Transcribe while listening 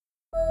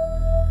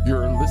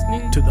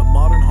listening to the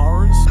Modern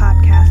Horrors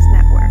Podcast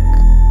Network.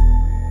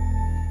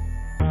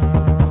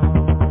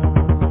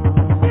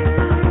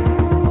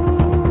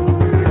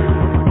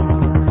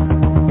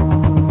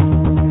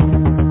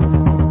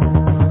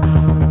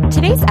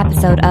 Today's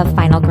episode of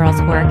Final Girls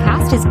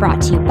Horrorcast is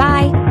brought to you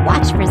by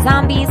Watch for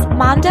Zombies,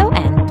 Mondo,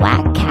 and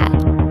Black Cat.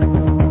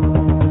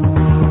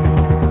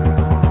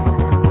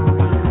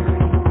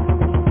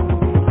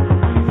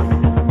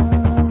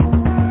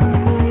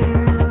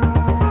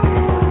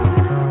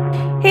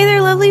 Hey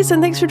there, Lovelies,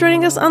 and thanks for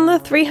joining us on the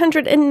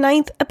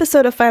 309th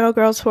episode of Final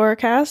Girls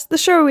Horrorcast, the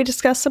show where we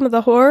discuss some of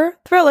the horror,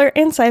 thriller,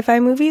 and sci-fi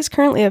movies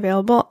currently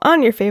available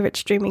on your favorite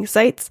streaming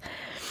sites.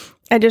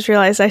 I just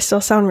realized I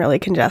still sound really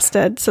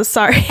congested, so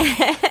sorry.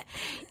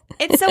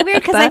 It's so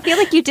weird because I feel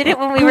like you did it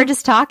when we were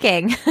just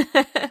talking.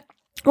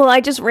 Well,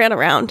 I just ran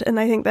around, and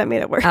I think that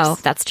made it worse. Oh,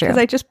 that's true. Because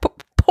I just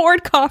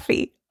poured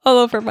coffee all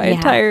over my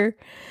entire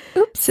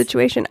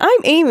situation. I'm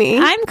Amy.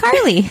 I'm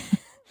Carly.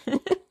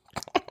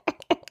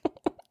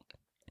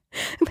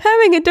 I'm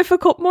having a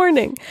difficult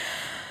morning.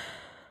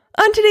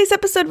 On today's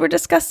episode, we're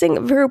discussing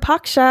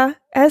Virupaksha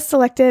as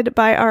selected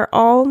by our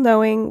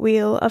all-knowing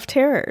Wheel of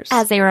Terrors.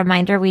 As a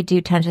reminder, we do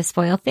tend to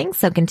spoil things,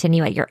 so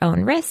continue at your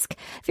own risk.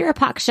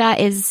 Virupaksha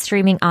is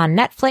streaming on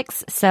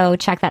Netflix, so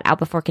check that out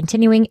before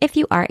continuing if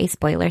you are a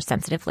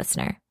spoiler-sensitive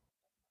listener.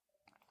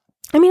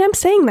 I mean, I'm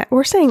saying that.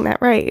 We're saying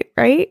that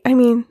right? I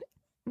mean...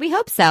 We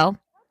hope so.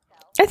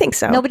 I think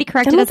so. Nobody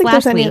corrected us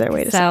last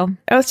week, so...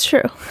 Oh, it's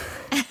true.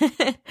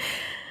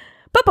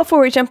 But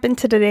before we jump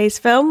into today's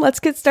film,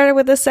 let's get started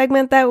with a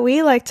segment that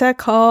we like to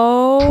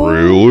call...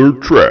 Trailer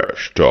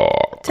Trash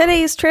Talk.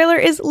 Today's trailer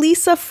is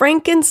Lisa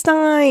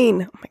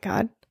Frankenstein. Oh my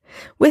god.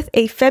 With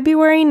a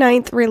February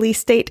 9th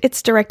release date,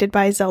 it's directed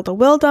by Zelda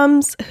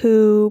Wildums,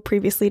 who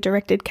previously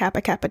directed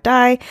Kappa Kappa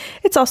Die.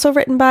 It's also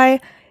written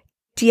by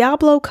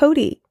Diablo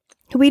Cody,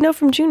 who we know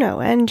from Juno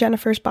and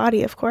Jennifer's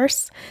Body, of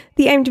course.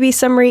 The IMDb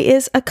summary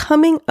is a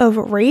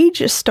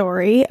coming-of-rage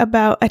story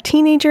about a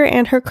teenager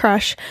and her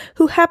crush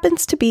who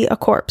happens to be a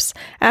corpse.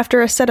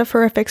 After a set of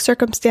horrific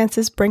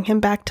circumstances bring him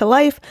back to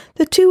life,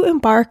 the two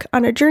embark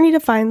on a journey to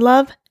find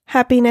love,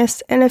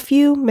 happiness, and a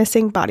few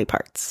missing body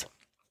parts.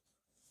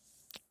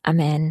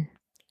 I'm in.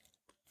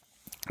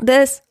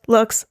 This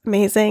looks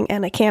amazing,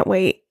 and I can't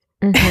wait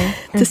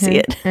to see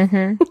it.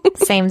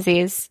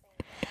 Samesies.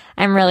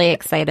 I'm really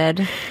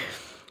excited.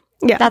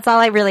 Yeah. That's all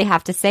I really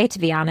have to say, to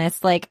be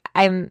honest. Like,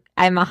 I'm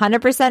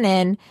 100%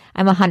 in.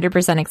 I'm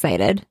 100%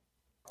 excited.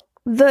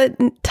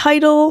 The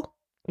title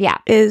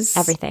is...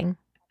 Everything.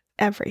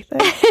 Everything.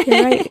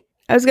 You're right.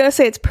 I was going to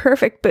say it's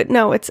perfect, but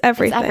no, it's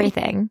everything. It's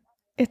everything.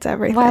 It's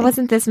everything. Why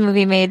wasn't this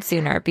movie made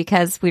sooner?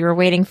 Because we were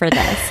waiting for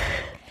this.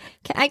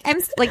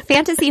 I'm like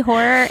fantasy,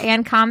 horror,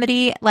 and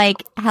comedy. Like,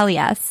 hell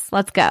yes.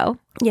 Let's go.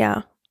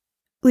 Yeah.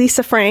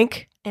 Lisa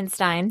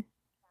Einstein.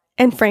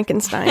 And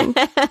Frankenstein.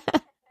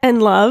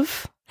 And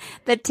love.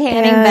 The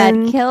tanning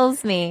bed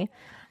kills me.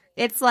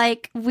 It's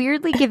like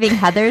weirdly giving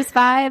Heather's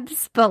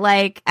vibes, but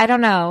like, I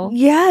don't know.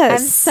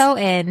 Yes. I'm so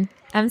in.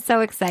 I'm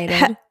so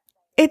excited.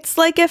 It's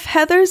like if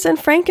Heathers and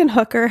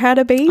Frankenhooker had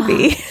a baby.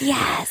 Oh,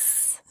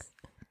 yes.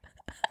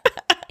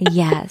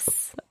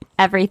 Yes.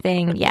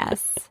 Everything,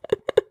 yes.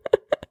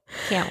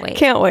 Can't wait.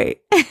 Can't wait.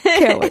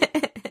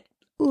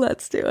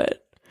 Let's do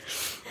it.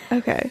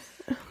 Okay.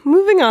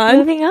 Moving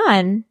on.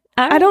 Right.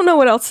 I don't know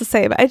what else to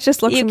say, but it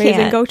just looks amazing.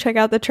 Can't. Go check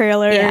out the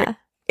trailer. Yeah.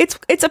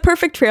 It's a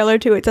perfect trailer,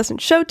 too. It doesn't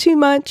show too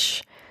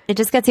much. It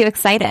just gets you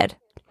excited.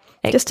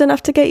 Just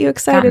enough to get you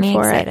excited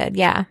for it.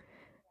 Yeah.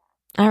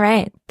 All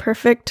right.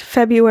 Perfect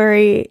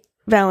February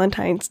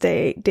Valentine's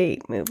Day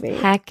date movie.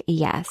 Heck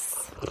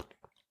yes.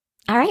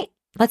 All right.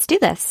 Let's do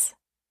this.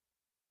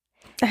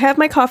 I have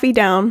my coffee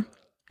down.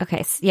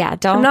 Okay. Yeah.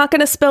 I'm not going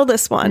to spill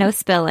this one. No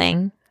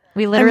spilling.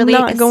 We literally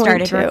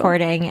started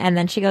recording, and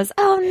then she goes,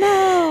 "Oh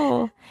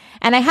no!"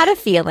 And I had a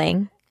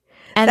feeling.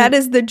 And that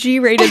is the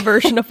G-rated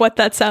version of what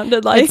that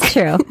sounded like. It's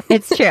true.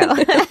 It's true.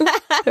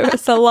 There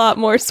was a lot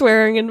more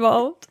swearing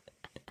involved.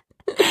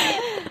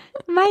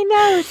 My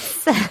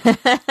notes.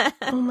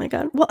 Oh my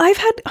god. Well, I've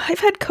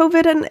had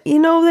COVID, and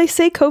they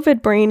say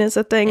COVID brain is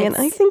a thing, and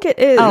I think it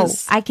is. Oh,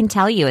 I can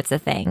tell you it's a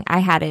thing. I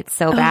had it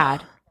so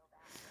bad.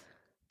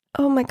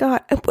 Oh my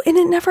god. And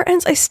it never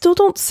ends. I still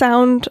don't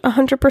sound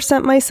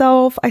 100%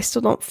 myself. I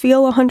still don't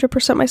feel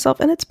 100%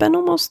 myself, and it's been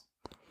almost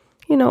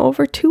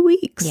over 2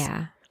 weeks.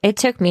 Yeah. It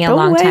took me a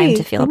long time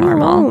to feel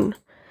normal.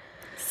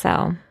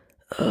 So,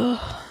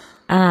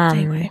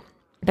 anyway.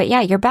 But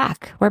yeah, you're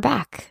back. We're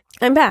back.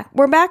 I'm back.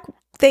 We're back.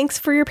 Thanks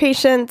for your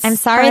patience. I'm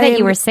sorry that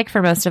you were sick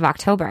for most of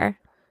October.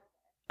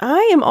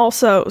 I am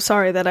also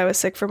sorry that I was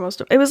sick for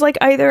most of it. It was like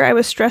either I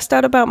was stressed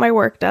out about my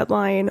work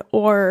deadline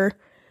or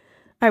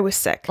I was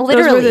sick.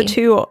 Literally. Those were the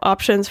two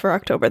options for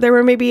October. There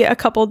were maybe a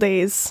couple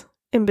days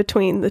in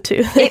between the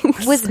two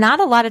things. It was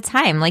not a lot of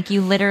time. Like, you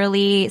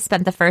literally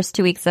spent the first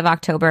 2 weeks of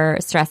October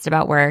stressed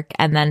about work,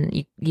 and then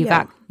you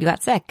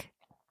got sick.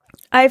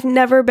 I've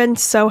never been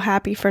so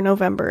happy for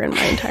November in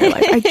my entire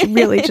life. I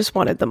really just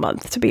wanted the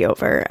month to be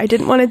over. I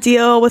didn't want to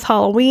deal with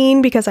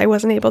Halloween because I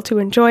wasn't able to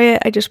enjoy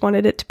it. I just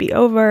wanted it to be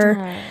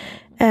over.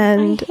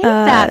 And I hate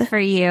that for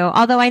you.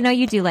 Although I know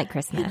you do like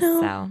Christmas,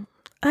 so.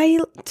 I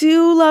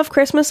do love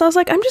Christmas. I was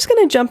like, I'm just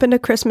going to jump into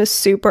Christmas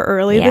super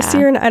early this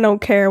year, and I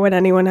don't care what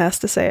anyone has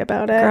to say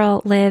about it.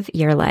 Girl, live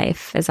your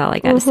life is all I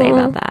got to say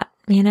about that,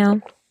 you know?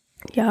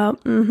 Yeah.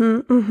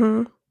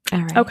 All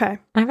right. Okay.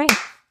 All right.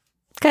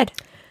 Good.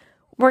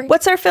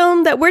 What's our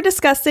film that we're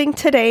discussing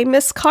today,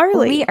 Miss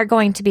Carly? We are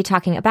going to be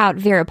talking about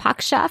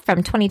Virupaksha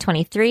from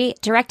 2023,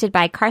 directed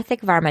by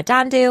Karthik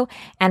Varmadandu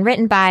and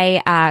written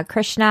by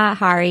Krishna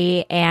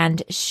Hari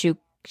and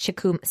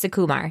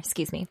Sukumar.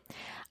 Excuse me.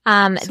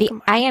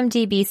 The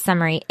IMDb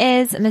summary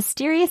is: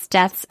 mysterious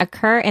deaths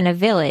occur in a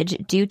village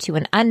due to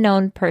an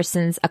unknown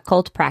person's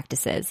occult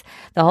practices.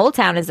 The whole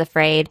town is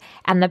afraid,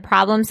 and the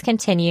problems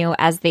continue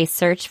as they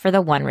search for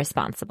the one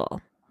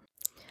responsible.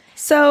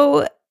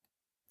 So,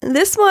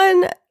 this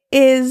one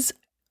is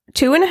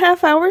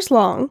 2.5 hours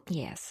long.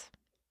 Yes.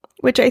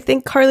 Which I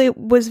think Carly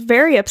was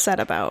very upset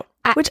about.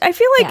 Which I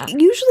feel like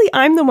usually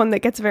I'm the one that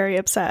gets very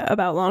upset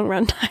about long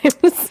run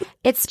times.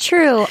 It's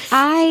true.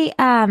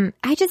 I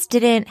just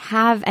didn't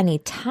have any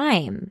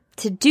time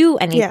to do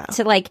any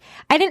to like.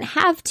 I didn't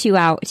have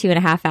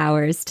 2.5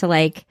 hours to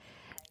like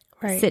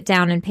sit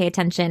down and pay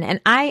attention.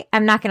 And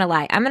I'm not gonna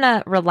lie. I'm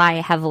gonna rely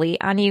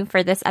heavily on you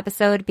for this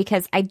episode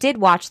because I did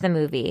watch the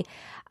movie.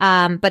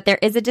 But there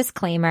is a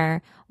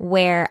disclaimer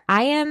where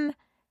I am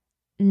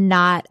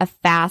not a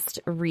fast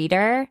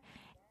reader,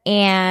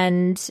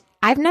 and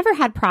I've never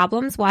had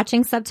problems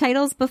watching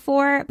subtitles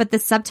before, but the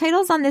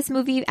subtitles on this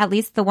movie, at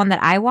least the one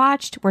that I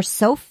watched, were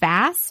so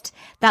fast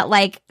that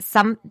like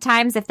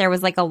sometimes if there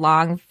was like a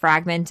long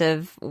fragment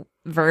of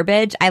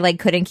verbiage, I like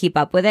couldn't keep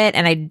up with it,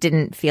 and I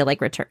didn't feel like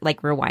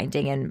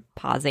rewinding and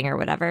pausing or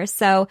whatever.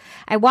 So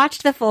I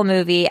watched the full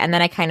movie, and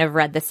then I kind of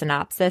read the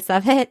synopsis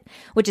of it,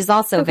 which is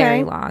also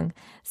very long.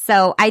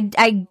 So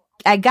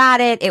I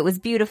got it. It was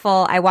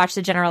beautiful. I watched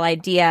the general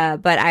idea,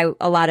 but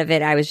a lot of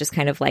it I was just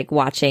kind of like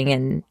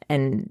watching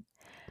and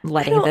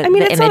letting the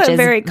images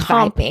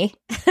guide me.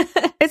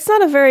 It's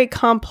not a very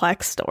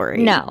complex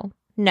story. No.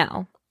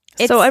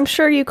 So I'm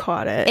sure you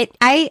caught it.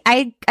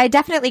 I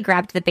definitely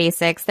grabbed the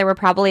basics. There were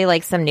probably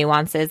like some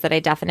nuances that I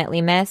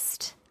definitely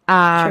missed.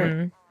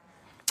 Sure.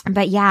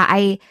 But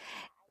yeah,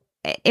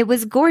 it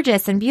was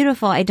gorgeous and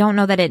beautiful. I don't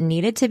know that it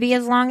needed to be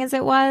as long as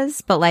it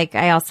was, but like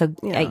I also,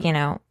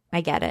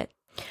 I get it.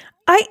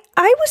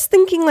 I was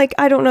thinking, like,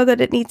 I don't know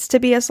that it needs to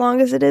be as long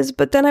as it is,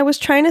 but then I was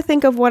trying to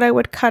think of what I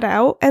would cut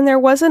out, and there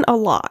wasn't a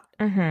lot.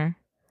 Mm-hmm.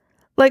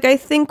 Like, I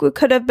think we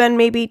could have been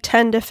maybe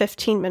 10 to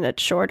 15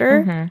 minutes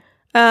shorter. Mm-hmm.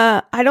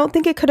 I don't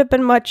think it could have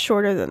been much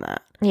shorter than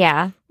that.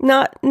 Yeah.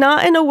 Not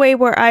in a way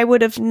where I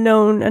would have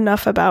known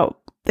enough about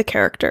the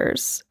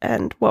characters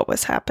and what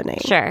was happening.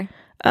 Sure.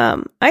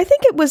 I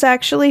think it was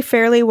actually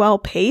fairly well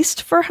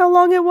paced for how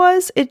long it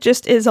was. It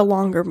just is a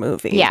longer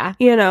movie. Yeah.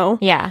 You know?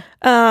 Yeah.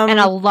 And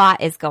a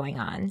lot is going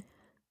on.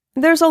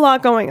 There's a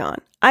lot going on.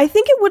 I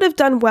think it would have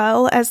done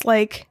well as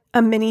like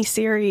a mini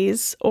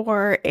series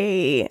or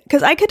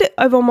because I could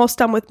have almost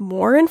done with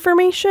more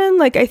information.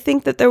 Like I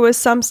think that there was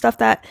some stuff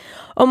that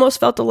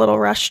almost felt a little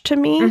rushed to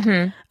me.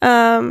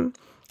 Mm-hmm.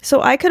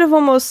 So I could have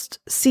almost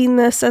seen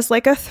this as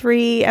like a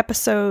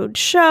 3-episode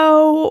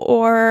show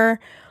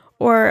or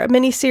a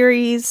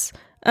miniseries,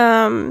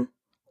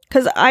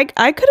 because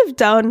I could have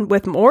done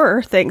with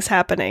more things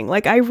happening.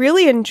 Like, I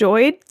really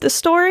enjoyed the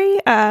story,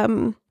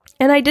 and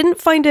I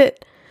didn't find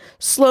it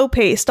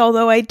slow-paced,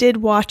 although I did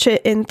watch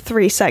it in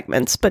 3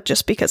 segments, but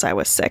just because I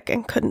was sick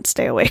and couldn't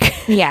stay awake.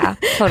 Yeah,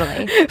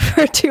 totally.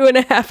 For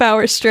 2.5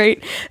 hours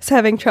straight. I was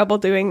having trouble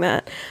doing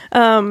that.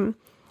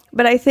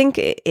 But I think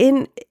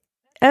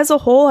as a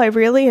whole, I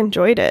really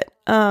enjoyed it.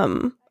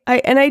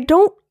 I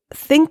don't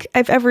think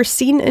I've ever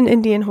seen an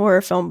Indian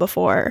horror film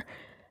before.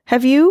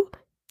 Have you?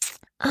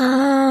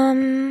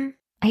 I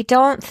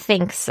don't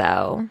think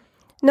so.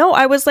 No,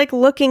 I was like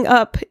looking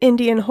up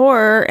Indian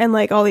horror and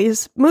like all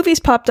these movies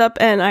popped up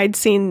and I'd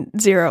seen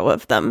 0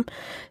 of them.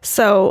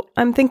 So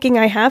I'm thinking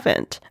I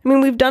haven't. I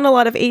mean, we've done a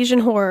lot of Asian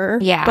horror,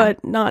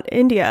 but not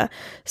India.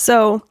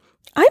 So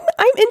I'm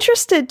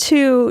interested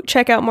to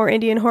check out more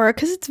Indian horror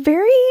because it's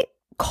very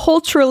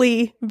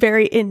culturally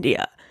very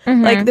India.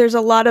 Mm-hmm. Like, there's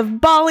a lot of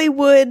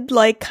Bollywood,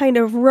 like, kind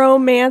of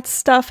romance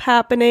stuff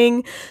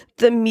happening.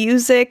 The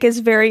music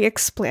is very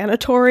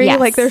explanatory. Yes.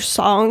 Like, there's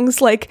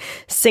songs, like,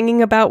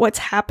 singing about what's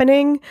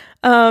happening,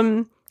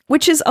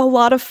 which is a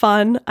lot of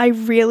fun. I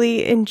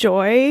really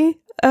enjoy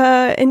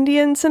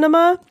Indian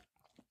cinema.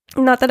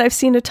 Not that I've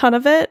seen a ton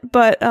of it,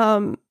 but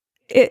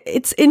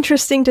it's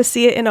interesting to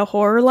see it in a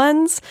horror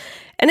lens.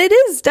 And it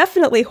is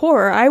definitely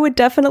horror. I would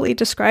definitely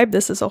describe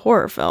this as a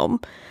horror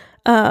film.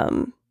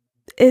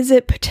 Is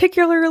it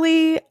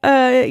particularly,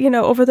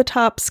 over the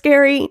top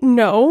scary?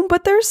 No,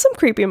 but there's some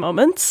creepy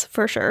moments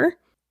for sure.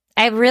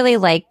 I really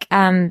like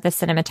the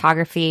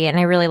cinematography, and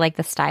I really like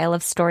the style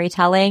of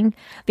storytelling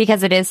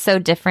because it is so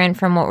different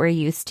from what we're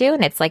used to,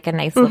 and it's like a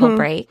nice little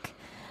break.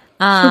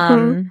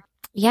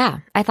 Yeah,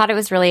 I thought it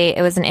was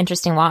an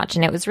interesting watch,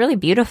 and it was really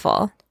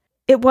beautiful.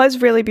 It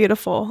was really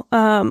beautiful.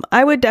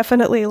 I would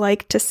definitely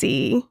like to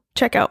see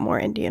check out more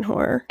Indian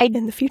horror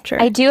in the future.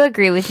 I do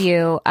agree with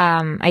you.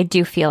 I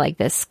do feel like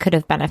this could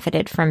have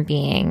benefited from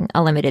being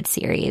a limited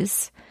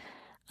series.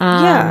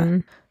 Yeah.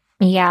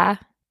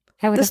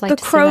 I would have liked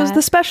to crows, see that.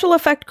 the special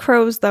effect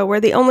crows, though, were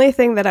the only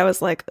thing that I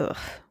was like, ugh.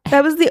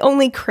 That was the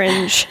only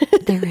cringe.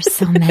 There were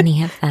so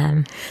many of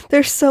them.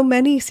 There's so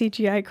many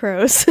CGI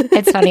crows.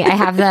 It's funny. I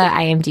have the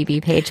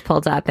IMDb page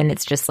pulled up and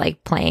it's just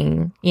like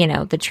playing,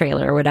 the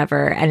trailer or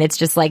whatever. And it's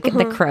just like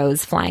the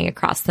crows flying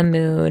across the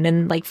moon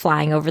and like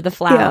flying over the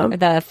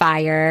the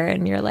fire.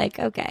 And you're like,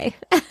 okay.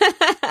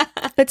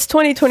 It's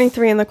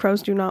 2023 and the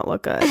crows do not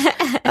look good.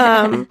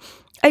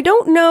 I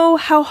don't know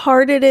how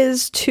hard it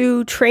is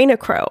to train a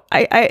crow.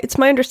 It's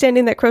my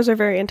understanding that crows are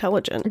very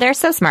intelligent. They're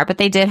so smart, but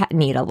they did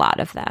need a lot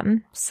of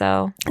them.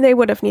 So they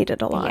would have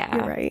needed a lot. Yeah.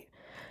 You're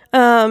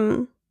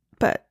right.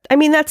 But I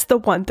mean, that's the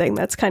one thing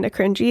that's kind of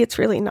cringy. It's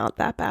really not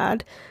that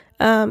bad.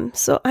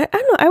 So I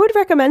don't know. I would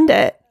recommend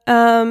it.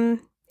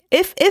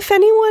 If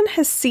anyone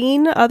has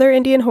seen other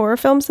Indian horror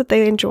films that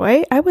they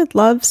enjoy, I would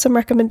love some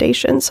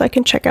recommendations so I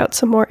can check out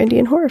some more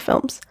Indian horror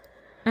films.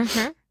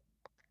 Mm-hmm.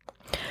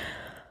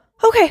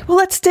 Okay, well,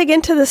 let's dig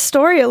into the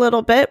story a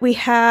little bit. We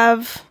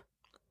have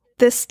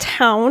this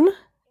town,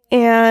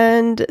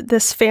 and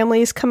this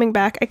family is coming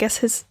back. I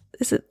guess is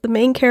it the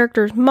main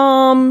character's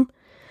mom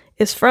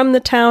is from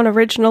the town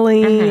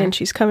originally, and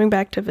she's coming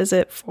back to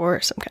visit for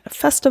some kind of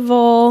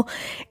festival,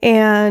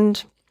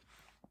 and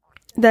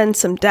then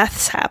some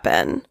deaths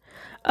happen.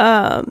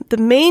 The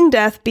main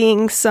death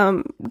being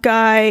some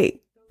guy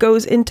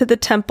goes into the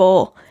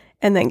temple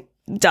and then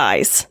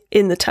dies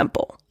in the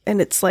temple,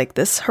 and it's like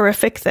this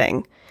horrific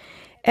thing.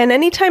 And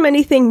anytime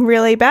anything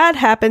really bad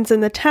happens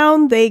in the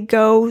town, they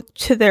go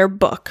to their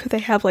book. They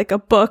have like a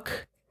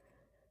book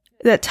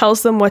that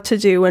tells them what to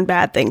do when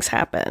bad things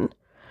happen.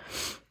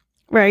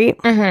 Right?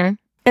 Mm-hmm.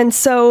 And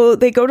so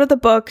they go to the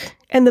book,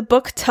 and the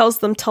book tells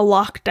them to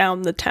lock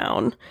down the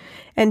town.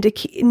 And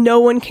no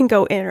one can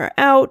go in or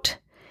out.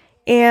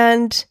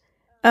 And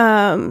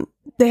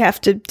they have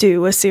to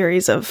do a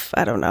series of,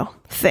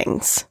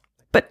 things.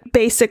 But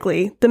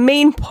basically, the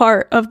main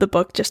part of the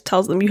book just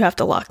tells them you have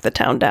to lock the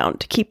town down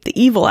to keep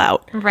the evil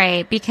out.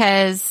 Right,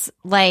 because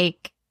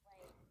like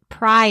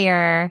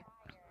prior,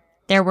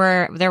 there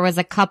was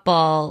a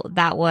couple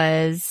that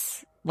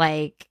was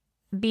like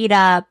beat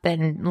up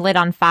and lit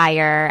on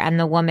fire, and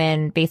the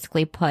woman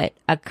basically put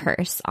a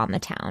curse on the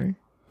town.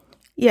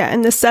 Yeah,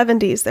 in the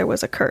 70s, there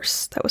was a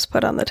curse that was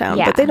put on the town,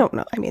 but they don't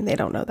know. I mean, they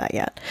don't know that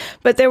yet.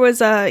 But there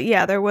was a...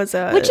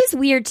 Which is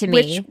weird to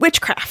me.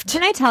 Witchcraft.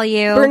 Can I tell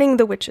you? Burning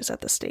the witches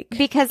at the stake.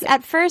 Because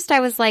at first I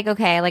was like,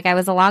 okay, like I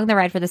was along the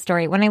ride for the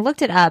story. When I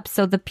looked it up,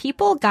 so the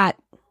people got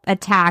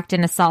attacked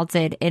and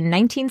assaulted in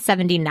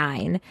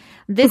 1979.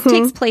 This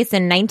takes place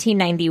in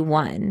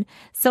 1991.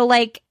 So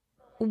like,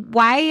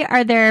 why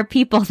are there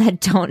people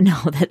that don't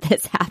know that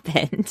this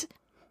happened?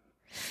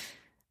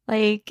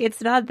 Like,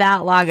 it's not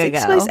that long ago.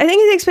 I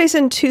think it takes place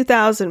in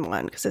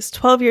 2001 because it's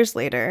 12 years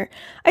later.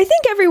 I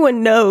think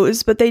everyone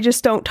knows, but they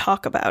just don't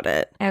talk about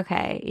it.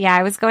 Okay. Yeah,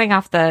 I was going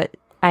off the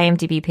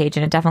IMDb page,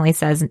 and it definitely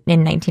says in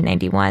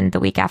 1991,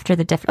 the week after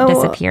the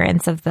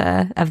disappearance of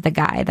the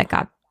guy that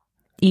got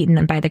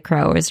eaten by the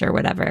crows or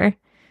whatever.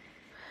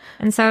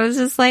 And so I was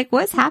just like,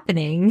 what's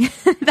happening?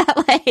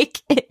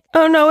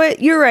 Oh, no,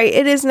 you're right.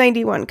 It is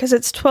 91 because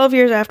it's 12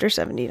 years after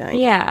 79.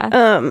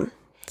 Yeah.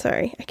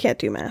 Sorry, I can't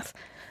do math.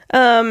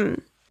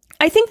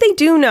 I think they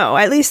do know.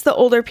 At least the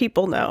older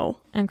people know.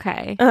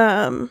 Okay.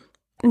 And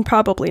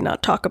probably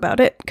not talk about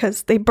it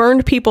because they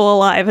burned people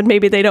alive, and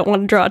maybe they don't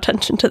want to draw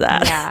attention to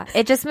that. Yeah.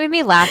 It just made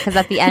me laugh because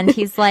at the end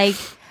he's like,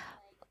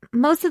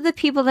 most of the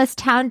people in this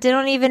town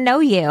don't even know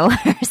you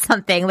or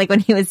something, like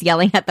when he was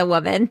yelling at the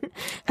woman.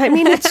 I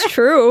mean, it's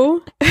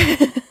true.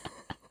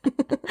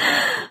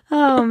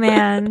 Oh,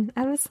 man.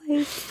 I was like,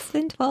 it's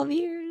been 12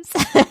 years.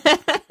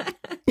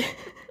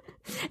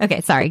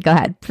 Okay, sorry. Go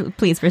ahead.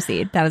 Please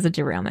proceed. That was a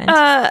derailment.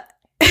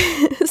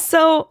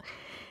 So,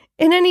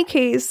 in any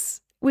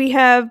case, we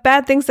have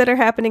bad things that are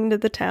happening to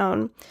the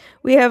town.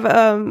 We have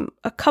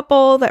a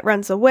couple that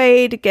runs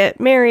away to get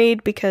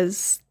married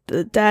because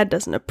the dad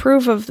doesn't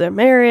approve of their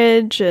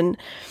marriage, and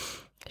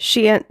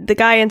the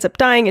guy ends up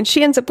dying, and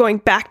she ends up going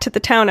back to the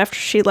town after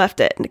she left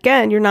it. And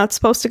again, you're not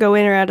supposed to go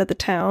in or out of the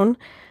town.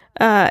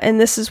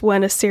 And this is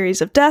when a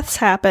series of deaths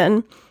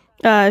happen.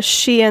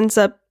 She ends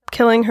up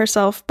killing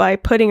herself by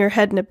putting her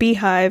head in a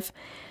beehive.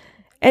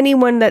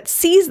 Anyone that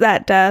sees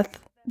that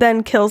death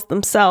then kills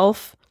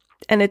themselves,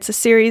 and it's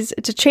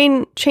a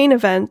chain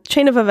of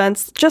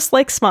events, just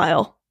like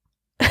Smile.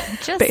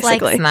 Just basically.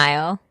 Like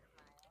Smile.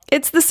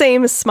 It's the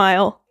same as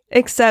Smile,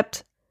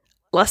 except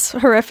less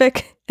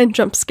horrific and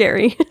jump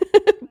scary.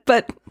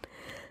 But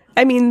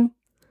I mean,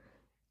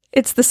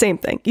 it's the same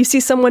thing. You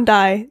see someone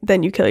die,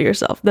 then you kill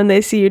yourself. Then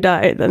they see you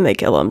die, then they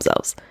kill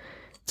themselves.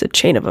 It's a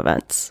chain of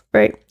events,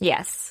 right?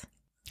 Yes.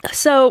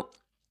 So,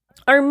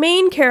 our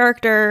main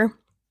character,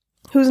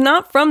 who's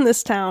not from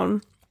this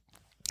town,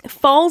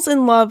 falls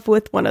in love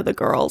with one of the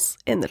girls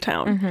in the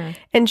town. Mm-hmm.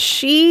 And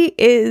she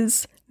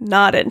is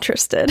not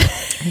interested.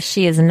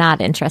 She is not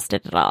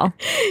interested at all.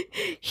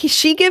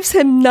 She gives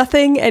him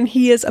nothing, and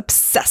he is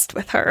obsessed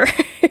with her.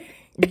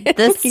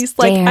 He's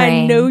like,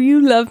 I know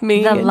you love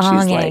me. The and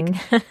longing.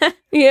 She's like,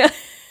 yeah.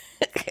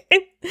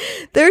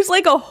 There's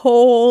like a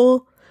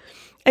whole...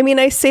 I mean,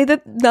 I say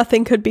that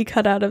nothing could be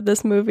cut out of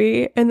this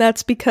movie, and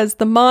that's because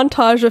the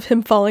montage of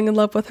him falling in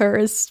love with her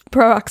is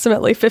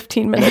approximately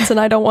 15 minutes, and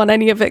I don't want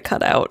any of it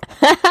cut out.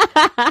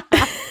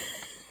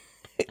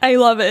 I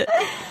love it.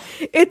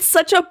 It's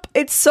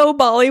so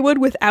Bollywood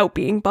without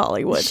being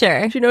Bollywood.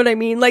 Sure. Do you know what I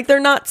mean? Like, they're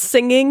not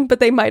singing,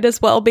 but they might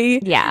as well be.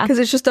 Yeah. Because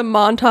it's just a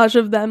montage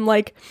of them,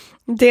 like,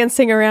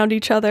 dancing around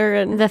each other.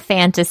 And the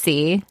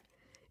fantasy.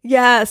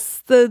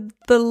 Yes, the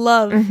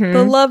love. Mm-hmm.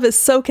 The love is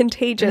so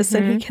contagious,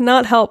 and he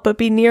cannot help but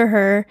be near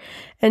her.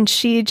 And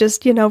she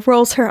just,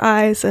 rolls her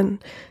eyes and,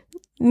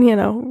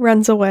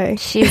 runs away.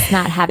 She's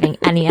not having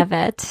any of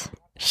it.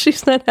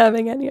 She's not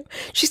having any of it.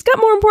 She's got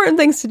more important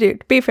things to do,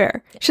 to be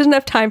fair. She doesn't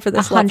have time for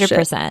this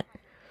 100%.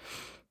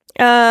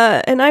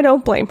 And I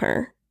don't blame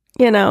her.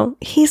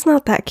 He's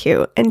not that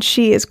cute, and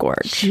she is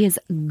gorgeous. She is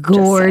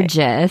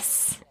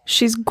gorgeous.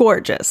 She's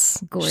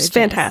gorgeous. She's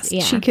fantastic.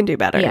 Yeah. She can do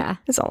better. Yeah.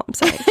 Is all I'm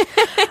saying.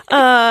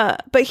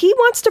 But he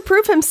wants to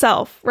prove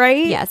himself,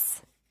 right?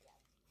 Yes.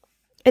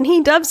 And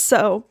he does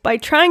so by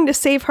trying to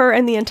save her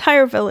and the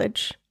entire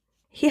village.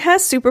 He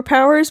has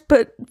superpowers,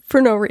 but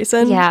for no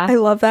reason. Yeah. I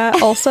love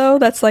that also.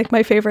 That's like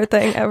my favorite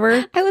thing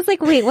ever. I was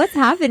like, wait, what's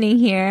happening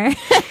here?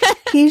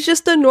 He's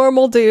just a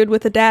normal dude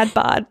with a dad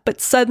bod,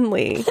 but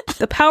suddenly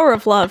the power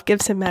of love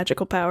gives him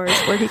magical powers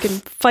where he can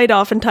fight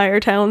off entire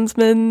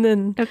townsmen.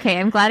 And okay,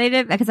 I'm glad I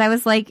did, because I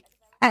was like,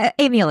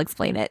 Amy will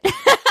explain it.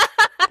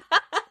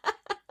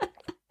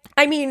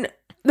 I mean,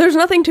 there's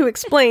nothing to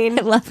explain.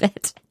 I love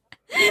it.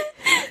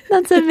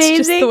 That's amazing.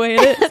 It's just the way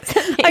it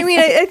is. I mean,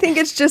 I think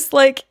it's just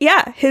like,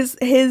 yeah,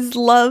 his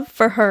love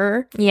for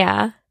her.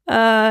 Yeah.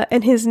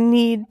 And his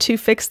need to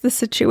fix the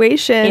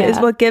situation is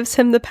what gives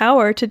him the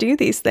power to do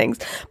these things.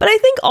 But I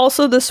think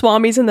also the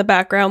Swamis in the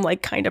background,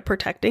 like, kind of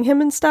protecting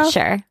him and stuff.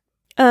 Sure.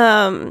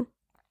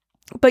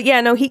 But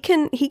yeah, no, he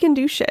can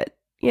do shit.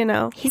 He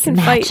can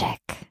magic.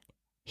 Fight.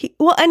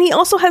 And he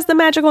also has the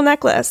magical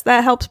necklace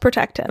that helps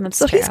protect him. That's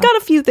so true. He's got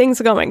a few things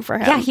going for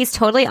him. Yeah, he's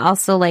totally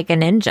also like a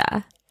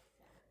ninja.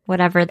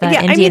 Whatever the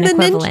Indian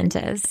equivalent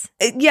is.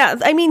 Yeah,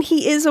 I mean,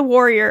 he is a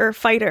warrior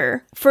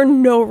fighter for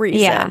no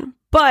reason. Yeah.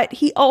 But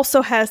he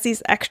also has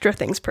these extra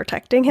things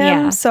protecting him.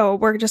 Yeah. So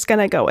we're just going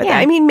to go with it.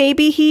 I mean,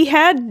 maybe he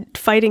had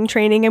fighting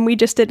training and we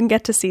just didn't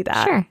get to see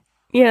that. Sure.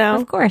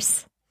 Of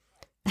course.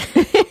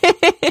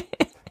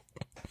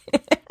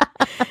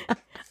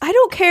 I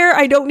don't care.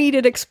 I don't need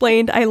it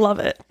explained. I love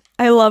it.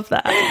 I love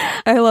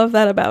that. I love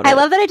that about it. I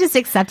love that I just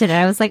accepted it.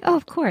 I was like, oh,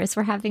 of course,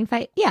 we're having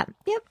fight. Yeah.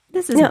 Yep.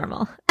 This is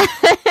normal.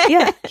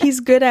 Yeah.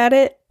 He's good at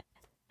it.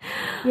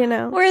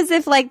 Whereas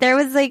if like there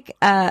was like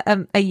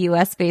a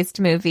US based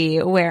movie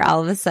where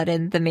all of a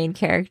sudden the main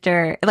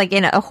character, like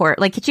in a horror,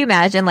 like could you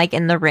imagine like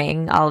in The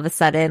Ring, all of a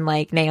sudden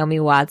like Naomi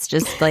Watts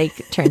just like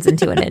turns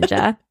into a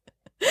ninja?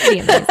 It'd be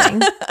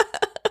amazing.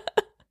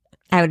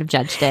 I would have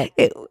judged it.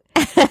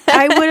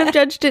 I would have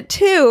judged it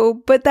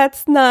too, but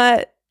that's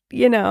not,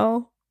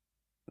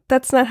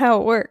 that's not how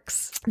it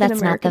works.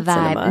 That's not the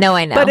vibe. Cinema. No,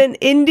 I know. But in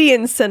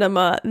Indian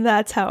cinema,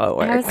 that's how it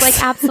works. I was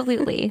like,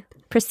 absolutely.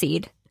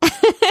 Proceed.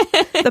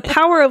 The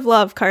power of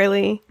love,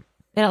 Carly.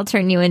 It'll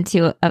turn you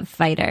into a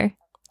fighter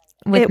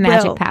with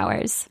magic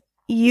powers.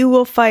 You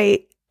will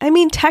fight. I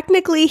mean,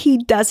 technically, he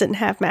doesn't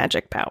have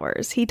magic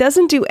powers. He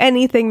doesn't do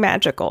anything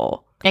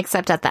magical.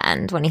 Except at the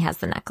end when he has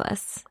the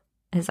necklace.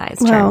 His eyes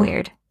turn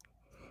weird.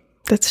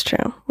 That's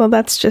true. Well,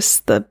 that's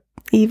just the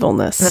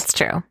evilness. That's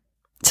true.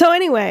 So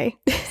anyway,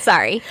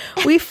 sorry.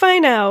 we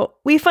find out,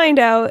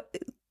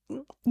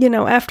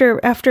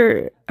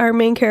 after our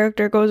main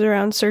character goes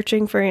around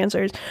searching for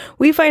answers,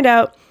 we find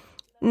out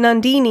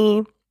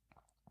Nandini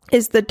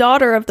is the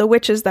daughter of the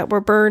witches that were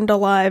burned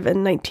alive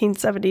in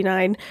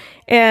 1979.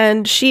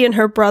 And she and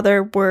her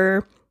brother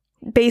were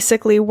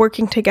basically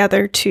working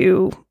together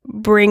to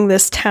bring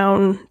this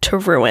town to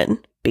ruin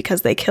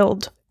because they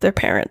killed their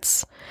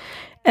parents.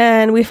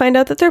 And we find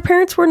out that their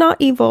parents were not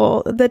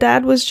evil. The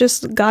dad was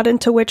just got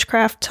into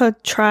witchcraft to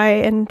try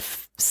and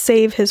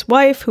save his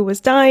wife who was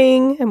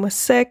dying and was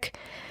sick.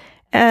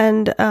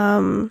 And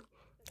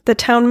the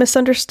town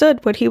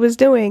misunderstood what he was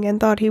doing and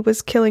thought he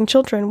was killing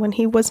children when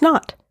he was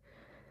not.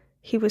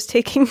 He was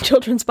taking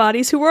children's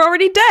bodies who were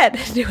already dead,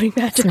 doing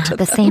magic to them. It's not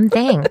the same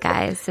thing,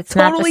 guys. It's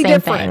totally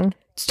not the same thing.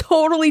 It's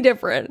totally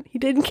different. He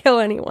didn't kill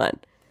anyone.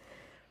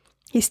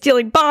 He's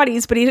stealing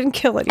bodies, but he didn't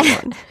kill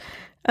anyone.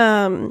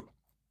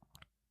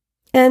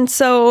 And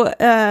so,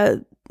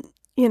 the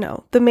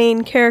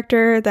main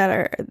character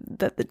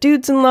that the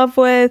dude's in love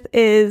with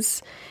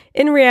is,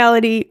 in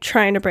reality,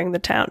 trying to bring the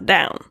town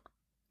down.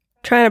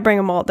 Trying to bring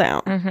them all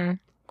down. Mm-hmm.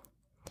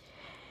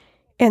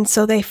 And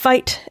so they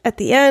fight at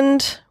the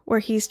end, where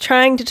he's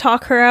trying to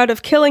talk her out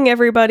of killing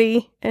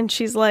everybody, and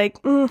she's like,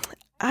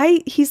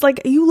 he's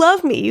like, you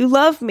love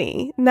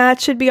me. And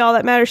that should be all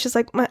that matters. She's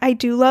like, I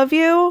do love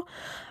you,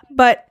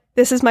 but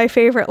This is my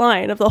favorite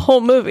line of the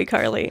whole movie,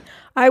 Carly.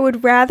 I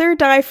would rather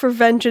die for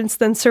vengeance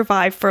than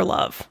survive for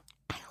love.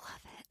 I love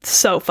it.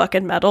 So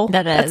fucking metal.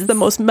 That is. That's the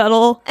most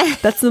metal.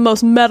 That's the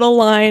most metal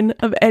line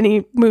of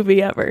any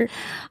movie ever.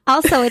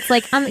 Also, it's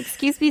like,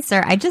 excuse me,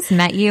 sir, I just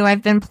met you.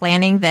 I've been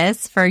planning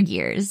this for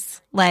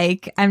years.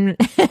 Like, I'm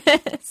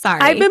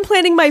sorry. I've been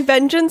planning my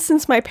vengeance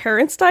since my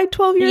parents died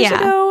 12 years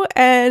ago,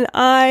 and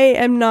I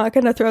am not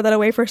going to throw that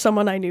away for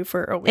someone I knew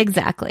for a week.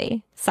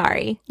 Exactly.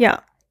 Sorry. Yeah.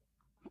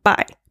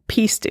 Bye.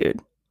 Peace, dude.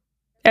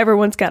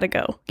 Everyone's got to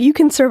go. You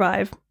can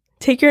survive.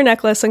 Take your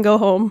necklace and go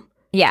home.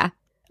 Yeah.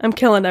 I'm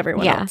killing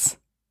everyone else.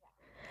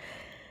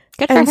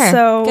 Good for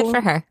her. Good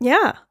for her.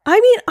 Yeah. I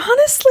mean,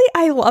 honestly,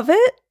 I love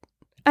it.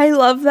 I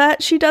love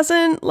that she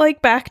doesn't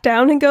like back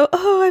down and go,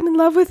 oh, I'm in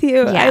love with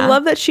you. Yeah. I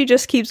love that she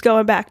just keeps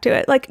going back to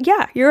it. Like,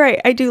 yeah, you're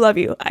right. I do love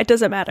you. It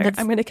doesn't matter.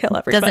 I'm going to kill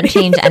everybody. Doesn't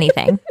change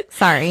anything.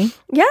 Sorry.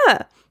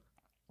 Yeah.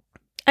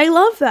 I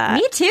love that.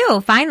 Me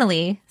too.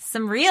 Finally.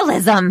 Some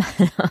realism.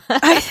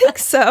 I think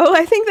so.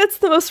 I think that's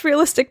the most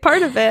realistic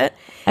part of it.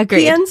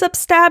 Agreed. He ends up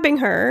stabbing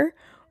her.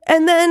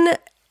 And then,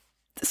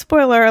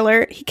 spoiler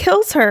alert, he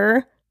kills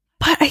her.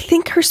 But I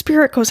think her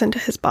spirit goes into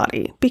his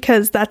body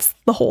because that's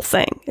the whole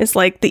thing. It's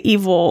like the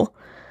evil.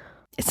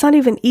 It's not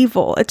even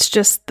evil. It's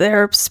just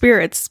their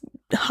spirits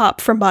hop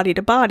from body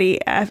to body.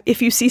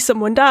 If you see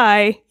someone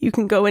die, you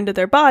can go into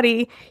their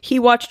body. He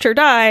watched her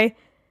die,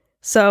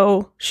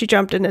 so she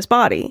jumped in his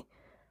body.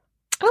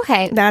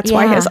 Okay. That's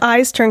why his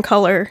eyes turn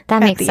color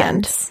that at makes the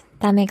sense.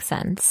 end. That makes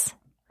sense.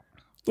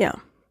 Yeah.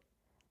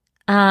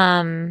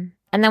 And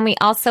then we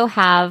also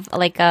have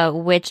like a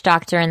witch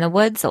doctor in the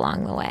woods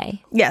along the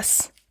way.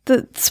 Yes.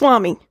 The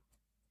Swami.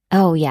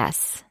 Oh,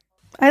 yes.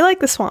 I like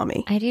the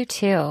Swami. I do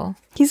too.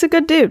 He's a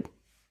good dude,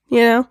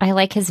 you know? I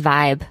like his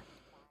vibe.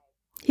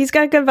 He's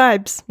got good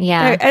vibes.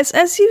 Yeah.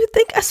 As you would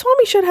think, a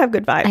Swami should have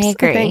good vibes. I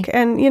agree. I think.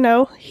 And, you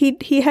know,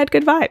 he had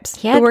good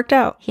vibes. It worked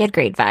out. He had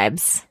great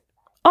vibes.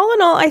 All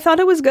in all, I thought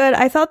it was good.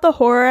 I thought the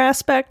horror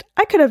aspect,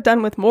 I could have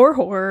done with more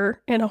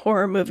horror in a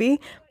horror movie,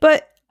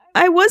 but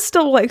I was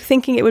still like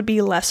thinking it would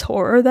be less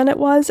horror than it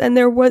was, and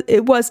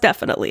it was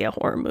definitely a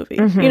horror movie.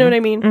 Mm-hmm. You know what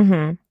I mean?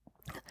 Mm-hmm.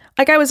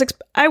 Like I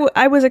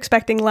was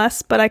expecting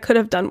less, but I could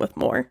have done with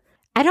more.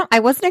 I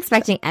wasn't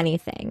expecting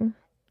anything.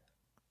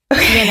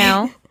 You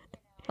know?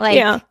 Like,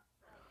 yeah.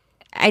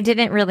 I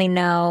didn't really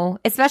know,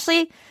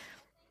 especially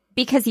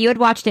because you had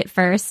watched it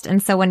first,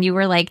 and so when you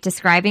were like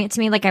describing it to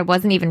me, like I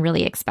wasn't even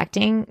really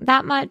expecting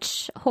that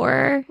much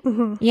horror,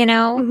 you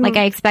know? Mm-hmm. Like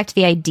I expect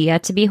the idea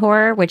to be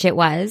horror, which it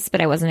was, but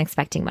I wasn't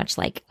expecting much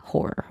like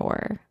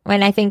horror.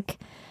 And I think,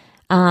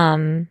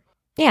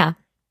 yeah,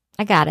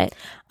 I got it.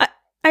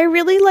 I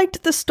really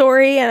liked the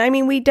story, and I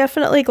mean, we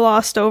definitely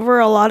glossed over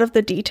a lot of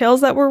the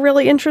details that were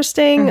really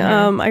interesting.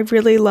 Mm-hmm. I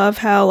really love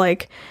how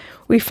like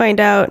we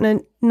find out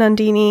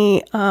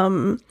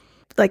Nandini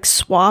like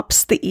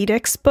swaps the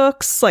edicts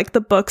books, like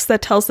the books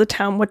that tells the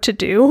town what to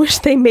do,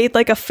 which they made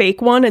like a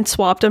fake one and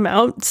swapped them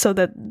out so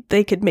that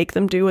they could make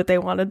them do what they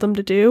wanted them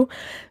to do.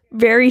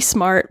 Very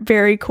smart,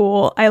 very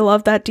cool. I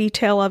love that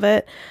detail of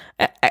it.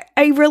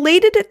 I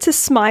related it to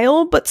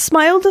Smile, but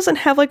Smile doesn't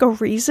have like a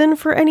reason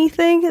for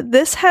anything.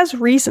 This has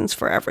reasons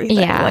for everything.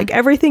 Yeah. Like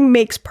everything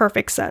makes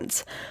perfect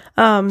sense.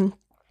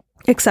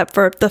 Except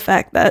for the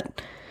fact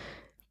that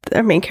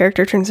our main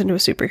character turns into a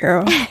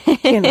superhero,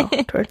 you know,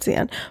 towards the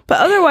end. But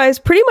otherwise,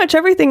 pretty much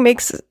everything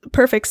makes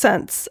perfect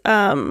sense.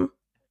 There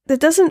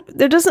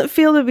doesn't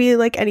feel to be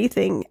like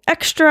anything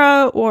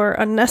extra or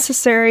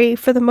unnecessary.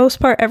 For the most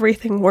part,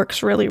 everything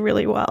works really,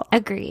 really well.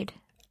 Agreed.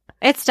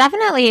 It's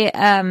definitely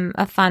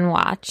a fun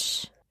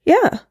watch.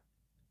 Yeah.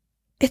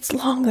 It's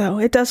long though.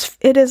 It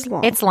is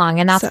long. It's long,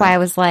 and that's why I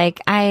was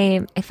like,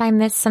 if I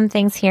miss some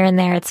things here and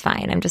there, it's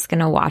fine. I'm just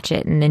gonna watch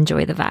it and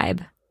enjoy the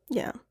vibe.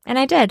 Yeah. And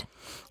I did.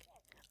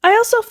 I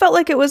also felt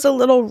like it was a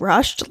little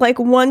rushed. Like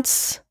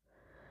once,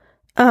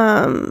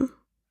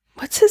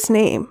 what's his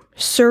name?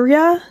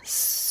 Surya.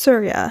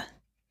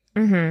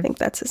 Mm-hmm. I think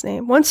that's his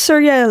name. Once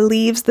Surya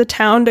leaves the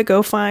town to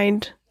go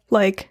find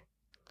like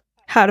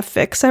how to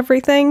fix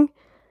everything,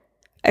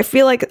 I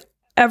feel like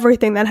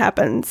everything that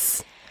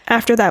happens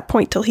after that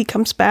point till he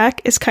comes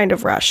back is kind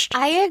of rushed.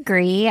 I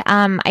agree.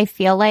 I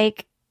feel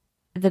like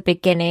the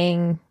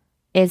beginning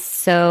is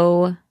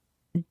so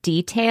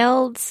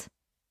detailed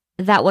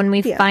that when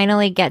we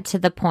finally get to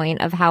the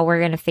point of how we're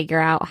going to figure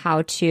out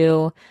how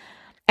to...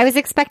 I was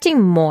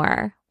expecting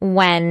more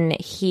when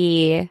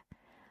he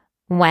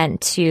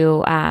went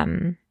to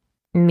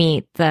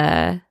meet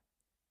the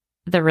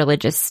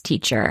religious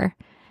teacher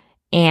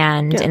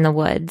and in the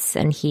woods,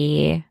 and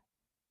he...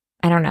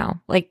 I don't know,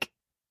 like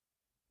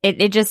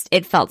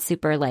it felt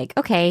super like,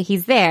 okay,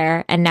 he's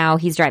there and now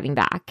he's driving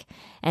back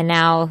and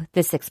now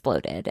this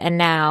exploded and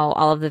now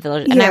all of the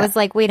village. And I was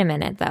like, wait a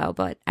minute though,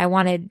 but I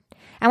wanted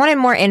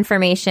more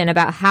information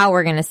about how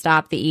we're going to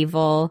stop the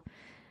evil,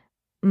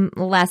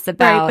 less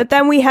about. Right, but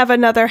then we have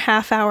another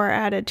half hour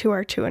added to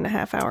our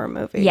 2.5 hour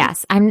movie.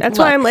 Yes. That's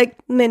why I'm like,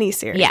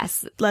 miniseries.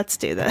 Yes. Let's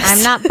do this.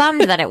 I'm not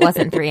bummed that it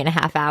wasn't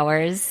 3.5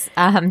 hours,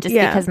 just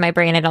because my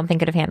brain, I don't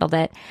think could have handled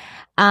it.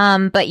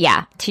 But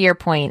yeah, to your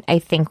point, I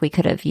think we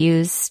could have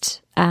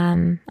used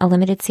a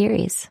limited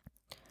series.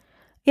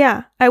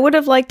 Yeah, I would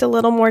have liked a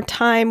little more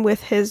time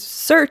with his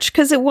search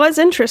because it was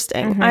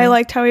interesting. Mm-hmm. I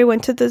liked how he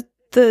went to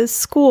the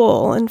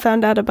school and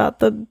found out about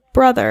the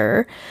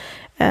brother,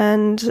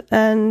 and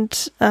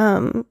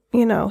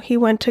you know, he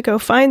went to go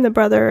find the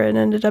brother and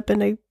ended up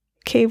in a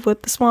cave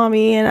with the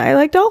Swami, and I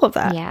liked all of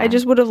that. Yeah. I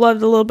just would have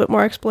loved a little bit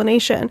more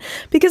explanation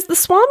because the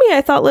Swami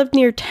I thought lived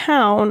near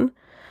town,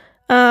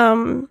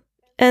 and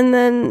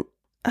then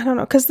I don't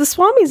know, because the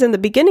Swami's in the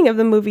beginning of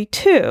the movie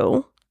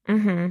too.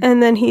 Mm-hmm.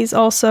 And then he's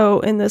also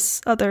in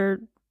this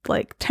other,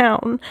 like,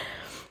 town.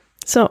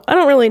 So I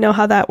don't really know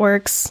how that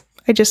works.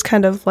 I just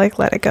kind of, like,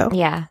 let it go.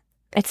 Yeah,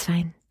 it's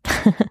fine.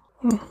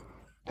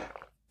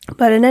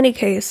 But in any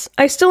case,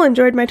 I still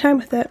enjoyed my time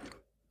with it.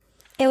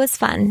 It was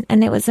fun,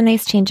 and it was a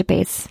nice change of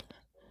pace.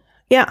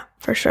 Yeah,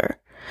 for sure.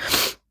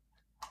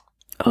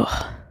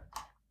 Oh,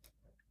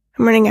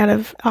 I'm running out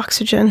of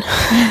oxygen.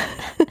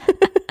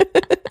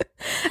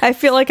 I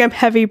feel like I'm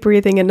heavy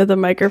breathing into the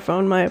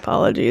microphone. My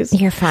apologies.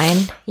 You're fine.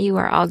 You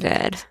are all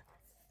good.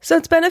 So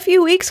it's been a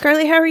few weeks.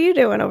 Carly, how are you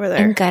doing over there?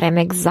 I'm good. I'm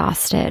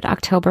exhausted.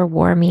 October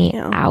wore me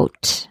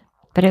out,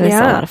 but it was a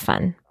lot of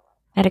fun.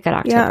 I had a good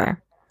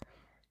October.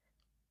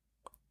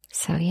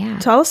 So yeah.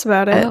 Tell us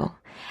about it. Oh.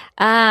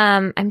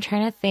 I'm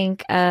trying to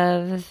think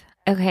of,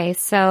 okay,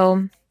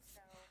 so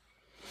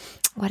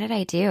what did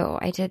I do?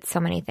 I did so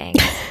many things.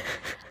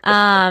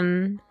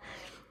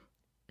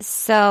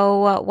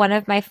 So one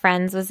of my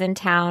friends was in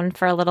town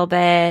for a little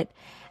bit,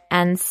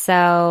 and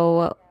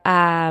so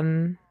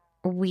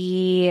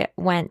we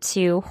went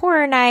to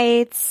horror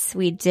nights.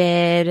 We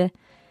did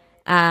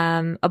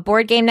a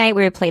board game night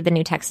where we played the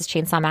new Texas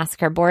Chainsaw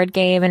Massacre board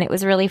game, and it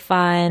was really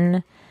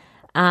fun.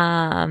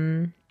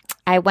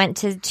 I went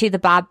to the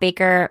Bob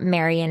Baker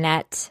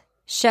marionette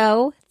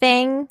show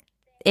thing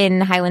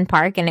in Highland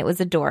Park, and it was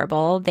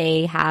adorable.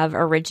 They have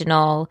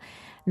original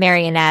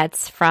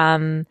marionettes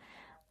from,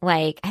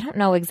 like, I don't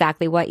know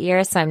exactly what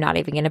year, so I'm not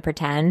even going to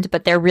pretend,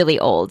 but they're really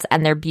old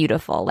and they're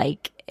beautiful.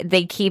 Like,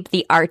 they keep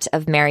the art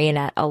of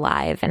marionette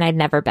alive, and I'd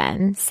never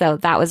been. So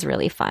that was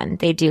really fun.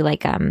 They do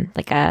like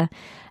a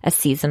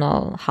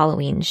seasonal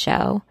Halloween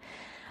show.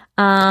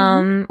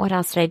 What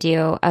else did I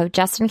do? Oh,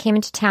 Justin came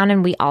into town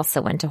and we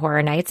also went to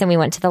horror nights, and we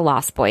went to the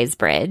Lost Boys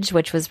Bridge,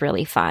 which was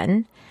really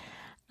fun.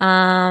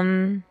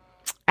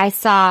 I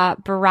saw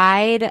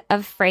Bride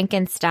of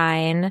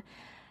Frankenstein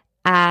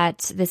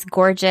at this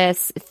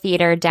gorgeous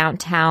theater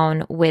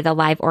downtown with a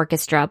live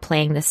orchestra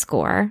playing the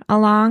score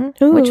along,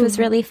 which was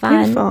really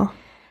fun. Beautiful.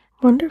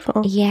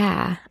 Wonderful.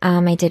 Yeah.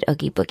 I did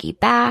Oogie Boogie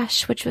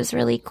Bash, which was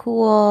really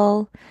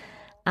cool.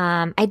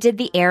 I did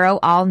the Arrow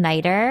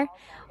all-nighter,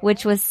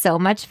 which was so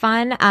much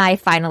fun. I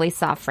finally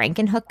saw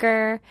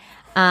Frankenhooker.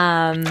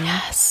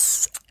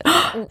 Yes.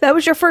 That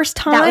was your first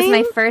time? That was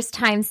my first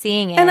time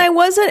seeing it. And I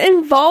wasn't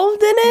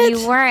involved in it?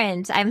 You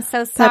weren't. I'm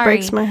so sorry. That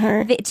breaks my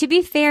heart. To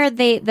be fair,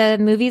 the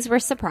movies were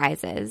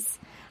surprises.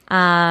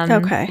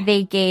 Okay.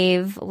 They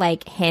gave,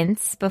 like,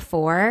 hints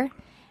before.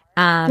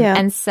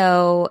 And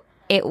so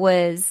it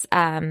was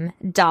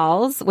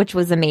Dolls, which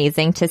was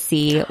amazing to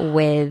see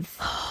with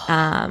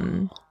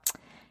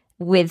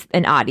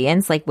an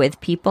audience, like with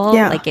people.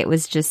 Yeah. Like, it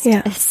was just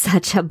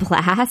such a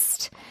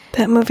blast.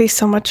 That movie's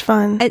so much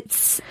fun.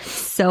 It's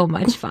so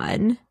much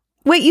fun.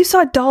 Wait, you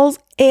saw Dolls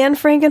and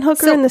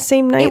Frankenhooker in the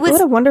same night? What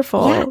a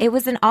wonderful... Yeah, it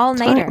was an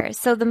all-nighter.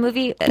 So the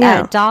movie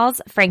Dolls,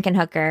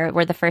 Frankenhooker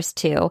were the first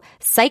two.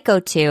 Psycho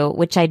 2,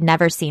 which I'd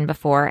never seen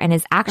before and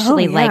is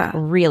actually like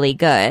really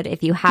good.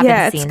 If you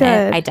haven't seen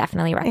it, I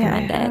definitely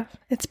recommend it.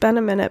 It's been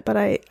a minute, but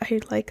I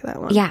like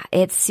that one. Yeah,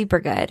 it's super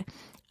good.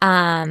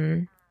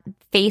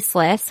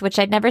 Faceless, which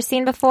I'd never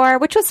seen before,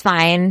 which was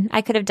fine.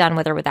 I could have done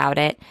with or without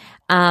it.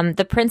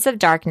 The Prince of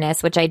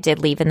Darkness, which I did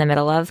leave in the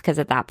middle of because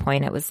at that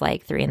point it was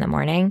like 3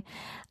 a.m.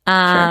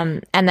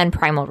 And then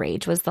Primal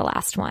Rage was the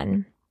last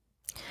one.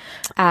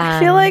 I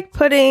feel like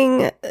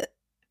putting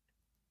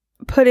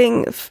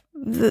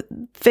the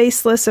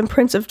Faceless and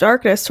Prince of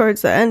Darkness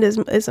towards the end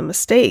is a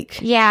mistake.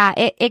 Yeah,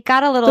 it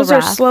got a little Those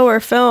rough. are slower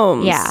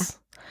films. Yeah,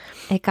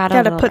 it got a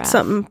little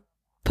rough.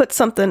 Put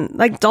something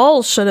like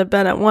Dolls should have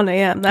been at 1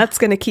 a.m. That's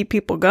going to keep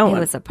people going. It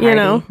was a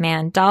party,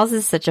 man. Dolls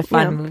is such a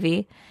fun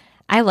movie.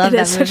 I love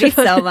that movie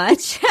so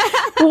much.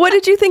 Well, what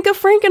did you think of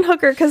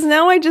Frankenhooker? Because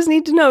now I just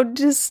need to know.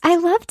 I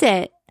loved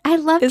it. I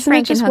loved Isn't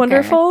Frankenhooker. It just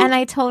wonderful? And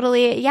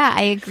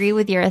I agree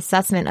with your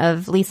assessment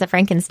of Lisa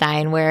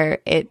Frankenstein, where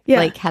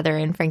like Heather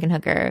and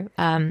Frankenhooker.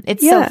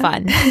 It's so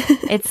fun.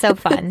 It's so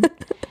fun.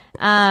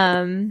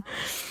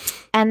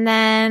 And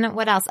then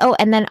what else? Oh,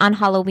 and then on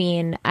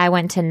Halloween, I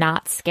went to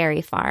Knott's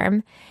Scary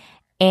Farm,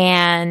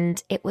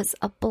 and it was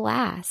a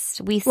blast.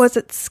 Was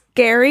it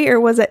scary or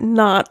was it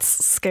not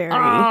scary? Oh,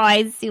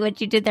 I see what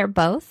you did there,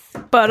 both.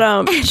 But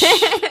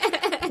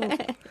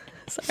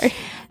sorry.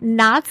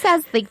 Knott's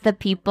has like the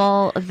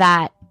people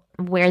that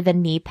wear the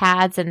knee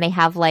pads and they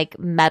have like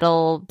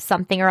metal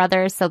something or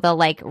other, so they'll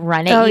like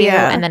run at you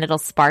and then it'll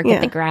spark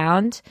at the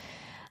ground,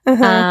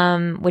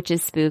 which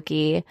is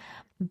spooky.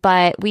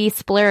 But we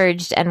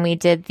splurged and we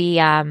did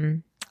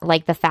the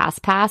like the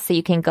fast pass, so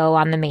you can go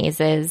on the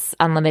mazes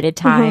unlimited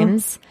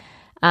times,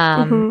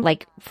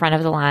 like front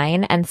of the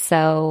line. And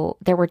so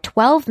there were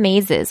 12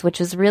 mazes, which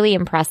was really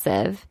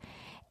impressive.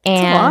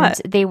 And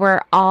they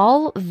were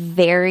all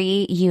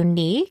very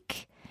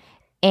unique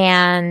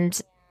and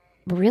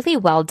really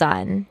well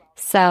done.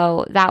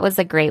 So that was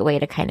a great way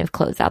to kind of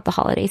close out the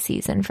holiday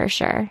season for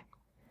sure.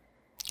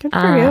 Good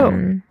for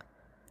you.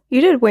 You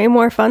did way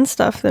more fun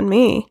stuff than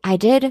me. I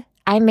did.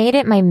 I made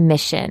it my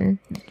mission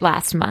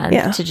last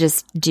month to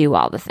just do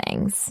all the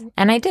things.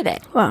 And I did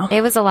it. Wow.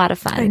 It was a lot of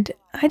fun.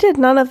 I did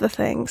none of the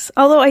things.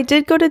 Although I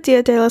did go to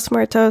Dia de los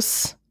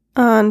Muertos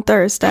on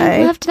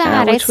Thursday. I loved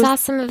that. I saw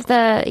some of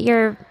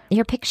your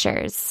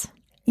pictures.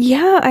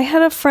 Yeah, I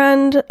had a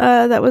friend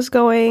that was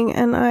going,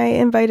 and I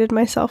invited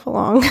myself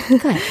along.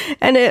 Good.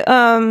 And it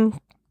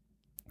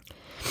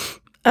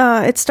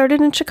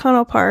started in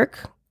Chicano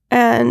Park,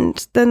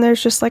 and then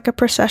there's just like a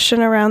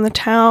procession around the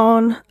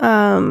town,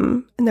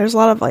 and there's a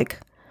lot of like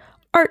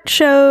art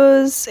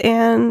shows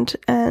and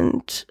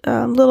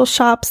little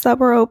shops that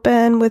were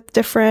open with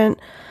different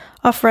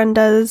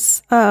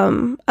ofrendas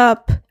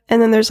up,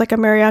 and then there's like a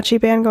mariachi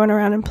band going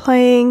around and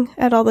playing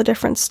at all the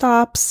different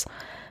stops.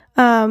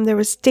 There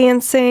was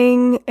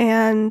dancing,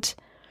 and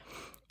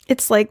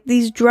it's like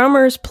these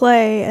drummers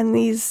play and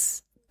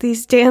these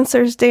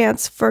dancers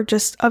dance for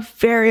just a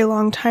very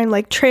long time,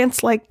 like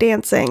trance-like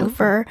dancing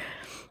for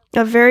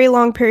a very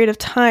long period of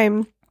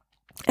time.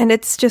 And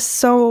it's just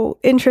so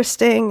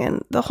interesting,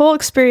 and the whole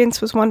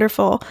experience was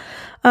wonderful.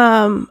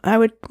 I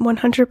would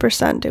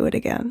 100% do it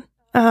again.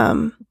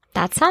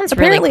 That sounds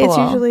really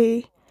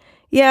cool.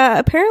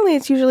 Apparently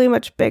it's usually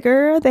much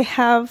bigger. They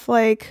have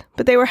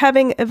but they were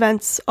having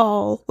events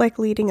all like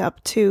leading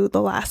up to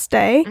the last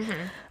day.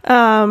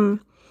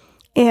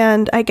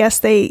 And I guess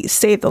they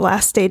saved the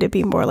last day to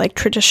be more like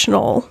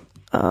traditional,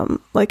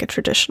 like a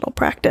traditional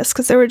practice,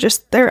 because there were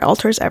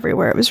altars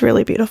everywhere. It was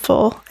really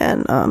beautiful,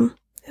 and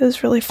it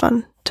was really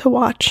fun to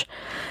watch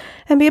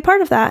and be a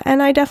part of that.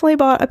 And I definitely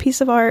bought a piece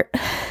of art,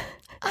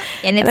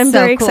 and I'm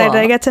very excited.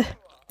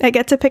 I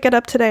get to pick it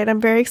up today, and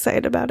I'm very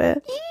excited about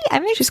it.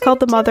 She's called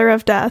the Mother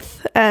of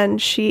Death,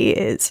 and she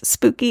is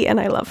spooky, and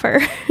I love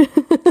her.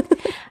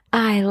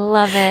 I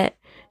love it.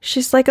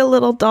 She's like a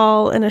little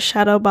doll in a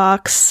shadow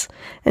box,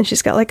 and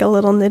she's got like a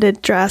little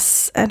knitted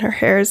dress, and her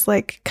hair is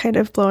like kind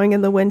of blowing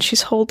in the wind.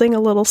 She's holding a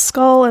little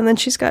skull, and then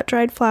she's got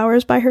dried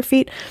flowers by her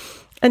feet.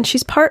 And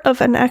she's part of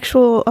an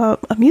actual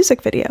a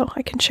music video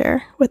I can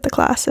share with the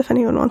class if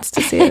anyone wants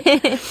to see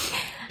it.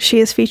 She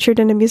is featured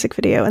in a music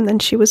video, and then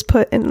she was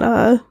put in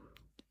a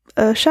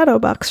shadow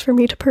box for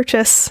me to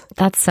purchase.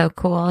 That's so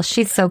cool.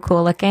 She's so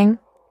cool looking.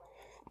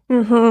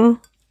 I'm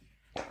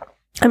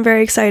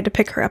very excited to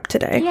pick her up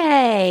today.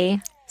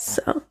 Yay.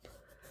 So,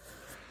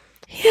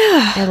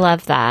 yeah. I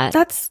love that.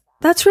 That's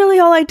really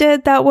all I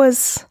did. That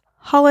was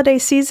holiday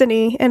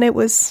season-y, and it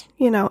was,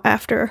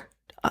 after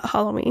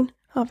Halloween,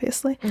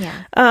 obviously.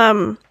 Yeah.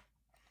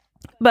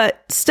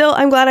 But still,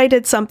 I'm glad I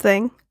did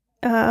something.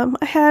 I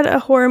had a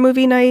horror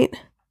movie night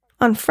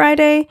on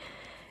Friday,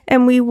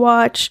 and we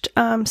watched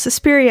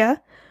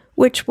Suspiria,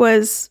 which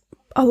was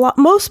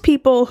most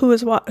people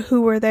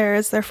who were there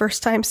as their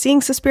first time seeing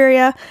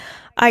Suspiria.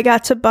 I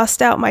got to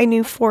bust out my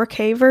new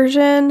 4K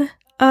version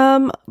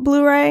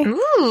Blu-ray.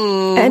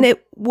 Ooh. And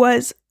it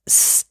was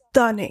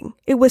stunning.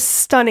 It was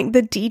stunning.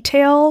 The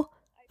detail,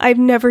 I've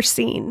never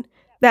seen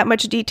that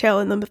much detail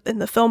in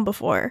the film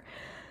before.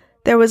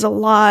 There was a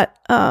lot.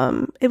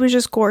 It was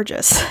just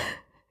gorgeous.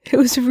 It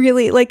was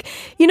really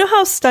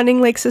how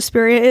stunning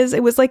Suspiria is?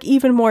 It was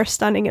even more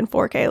stunning in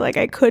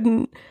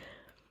 4K.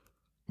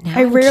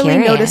 I rarely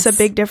notice a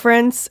big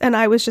difference, and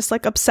I was just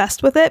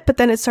obsessed with it, but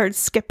then it started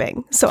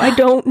skipping. So I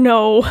don't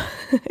know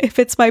if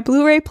it's my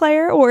Blu-ray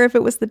player or if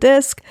it was the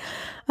disc.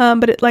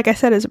 But it, like I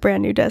said, is a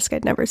brand new disc.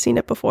 I'd never seen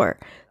it before.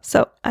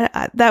 So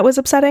that was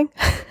upsetting.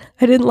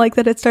 I didn't like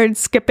that it started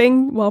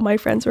skipping while my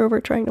friends were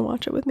over trying to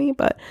watch it with me,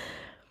 but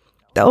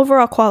the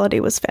overall quality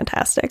was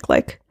fantastic.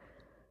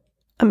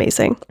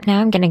 Amazing.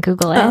 Now I'm going to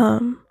Google it.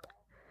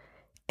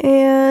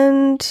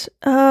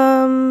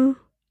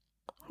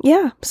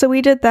 Yeah, so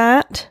we did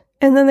that,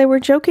 and then they were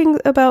joking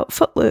about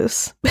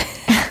Footloose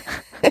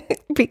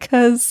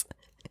because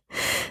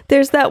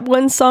there's that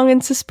one song in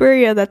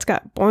Suspiria that's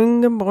got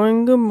boing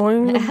boing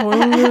boing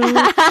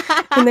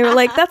boing, and they were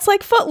like, "That's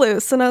like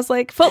Footloose," and I was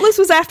like, "Footloose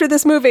was after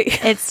this movie."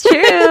 It's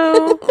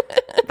true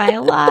by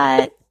a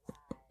lot.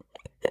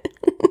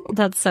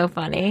 That's so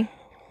funny.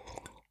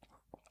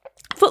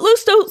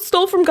 Footloose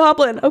stole from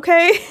Goblin,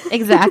 okay?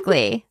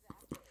 Exactly.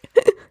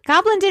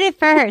 Goblin did it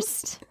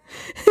first.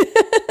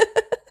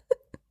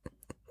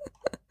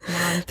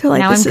 They're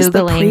like, now this I'm is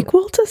Googling the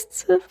prequel to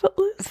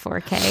Footloose?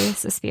 4K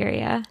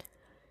Suspiria.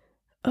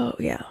 Oh,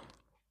 yeah.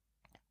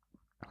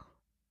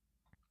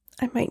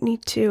 I might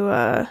need to,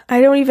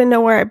 I don't even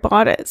know where I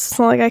bought it. It's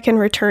not like I can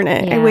return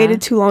it. Yeah. I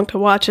waited too long to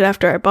watch it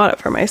after I bought it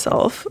for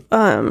myself.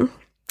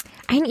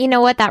 You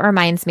know what? That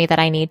reminds me that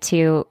I need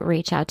to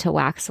reach out to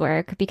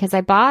Waxwork, because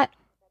I bought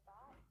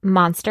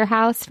Monster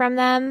House from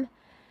them,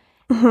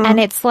 and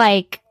it's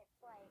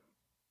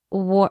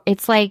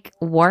it's like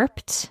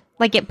warped.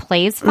 Like it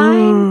plays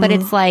fine, but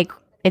it's like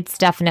it's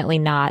definitely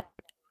not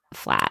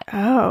flat.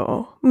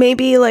 Oh,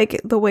 maybe like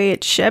the way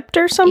it's shipped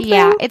or something.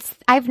 Yeah,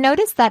 I've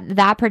noticed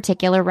that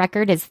particular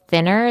record is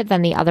thinner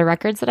than the other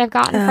records that I've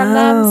gotten from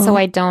them, so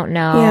I don't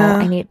know.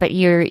 Yeah. But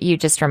you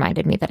just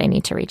reminded me that I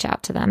need to reach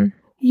out to them.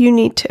 You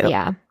need to.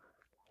 Yeah.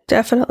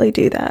 Definitely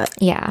do that.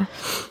 Yeah.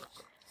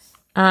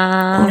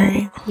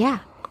 Right. Yeah.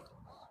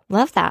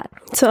 Love that.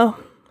 So,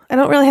 I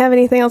don't really have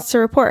anything else to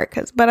report,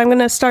 but I'm going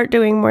to start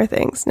doing more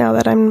things now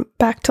that I'm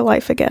back to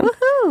life again.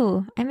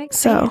 Woohoo! I'm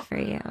excited for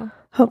you.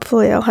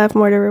 Hopefully I'll have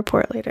more to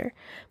report later.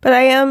 But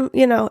I am,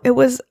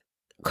 that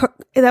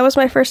was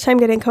my first time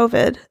getting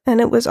COVID,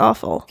 and it was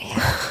awful.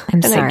 Yeah,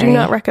 I'm sorry. And I do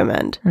not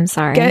recommend. I'm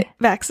sorry. Get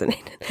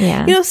vaccinated.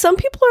 Yeah. Some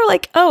people are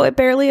like, oh, it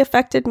barely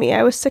affected me.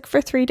 I was sick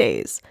for 3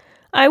 days.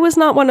 I was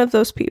not one of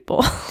those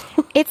people.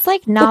 It's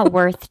like not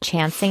worth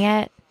chancing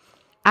it.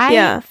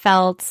 I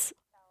felt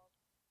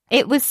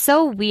it was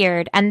so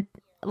weird. And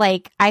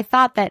like, I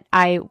thought that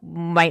I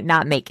might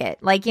not make it.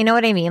 Like, you know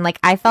what I mean? Like,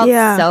 I felt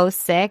so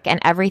sick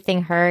and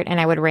everything hurt, and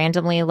I would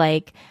randomly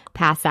like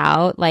pass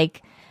out.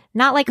 Like,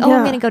 not like, oh,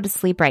 I'm going to go to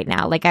sleep right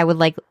now. Like, I would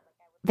like,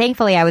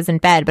 thankfully I was in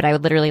bed, but I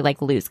would literally like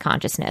lose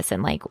consciousness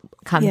and like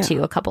come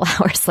to a couple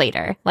hours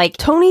later. Like,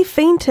 Tony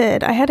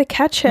fainted. I had to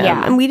catch him,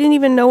 and we didn't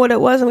even know what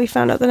it was. And we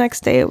found out the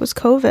next day it was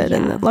COVID.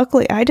 And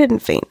luckily I didn't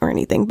faint or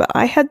anything, but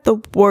I had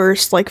the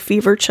worst like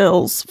fever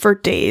chills for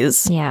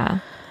days. Yeah.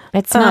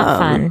 It's not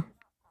fun.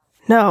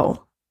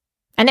 No.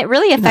 And it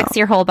really affects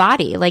your whole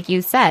body. Like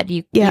you said,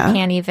 you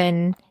can't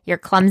even, you're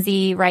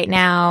clumsy right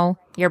now.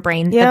 Your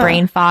brain, the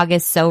brain fog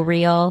is so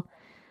real.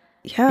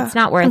 Yeah. It's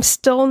not worth. I'm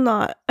still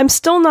not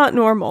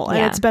normal.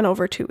 And it's been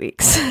over 2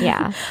 weeks.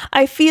 Yeah.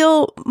 I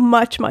feel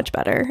much, much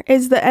better.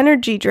 The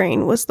energy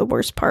drain was the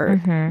worst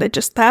part.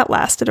 That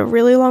lasted a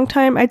really long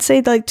time. I'd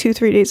say like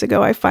 2-3 days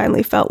ago, I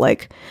finally felt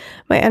like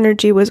my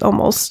energy was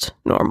almost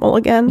normal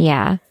again.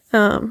 Yeah.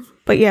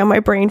 But yeah, my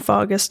brain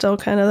fog is still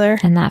kind of there.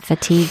 And that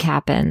fatigue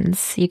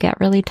happens. You get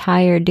really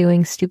tired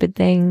doing stupid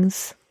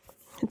things.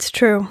 It's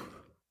true.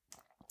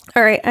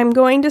 All right, I'm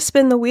going to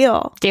spin the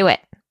wheel. Do it.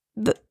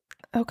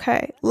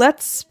 Okay,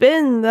 let's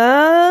spin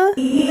the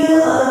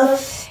Wheel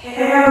of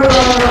Terror.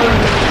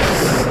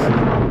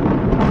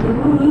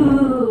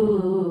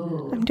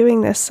 I'm doing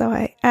this so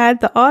I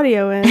add the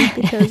audio in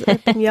because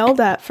I've been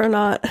yelled at for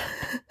not.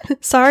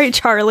 Sorry,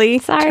 Charlie.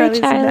 Charlie's Charlie.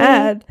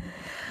 Mad.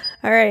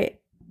 All right,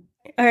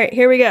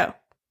 here we go.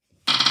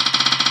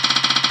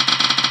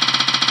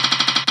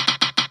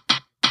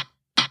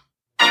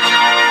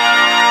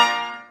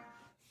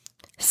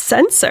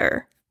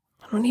 Censor.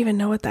 I don't even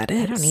know what that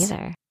is. I don't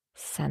either.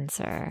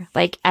 Censor.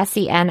 Like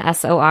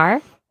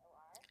SENSOR?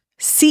 CENSOR.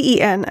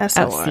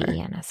 Oh,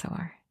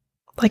 CENSOR.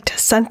 Like to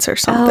censor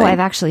something. Oh, I've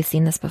actually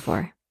seen this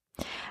before.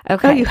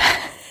 Okay. Oh, you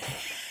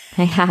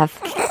I have.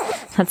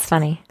 That's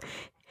funny.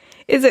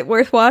 Is it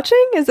worth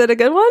watching? Is it a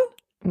good one?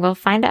 We'll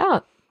find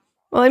out.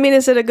 Well, I mean,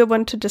 is it a good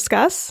one to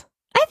discuss?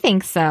 I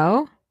think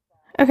so.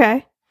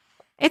 Okay.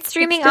 It's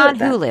streaming on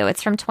Hulu.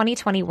 It's from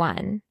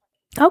 2021.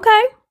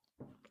 Okay.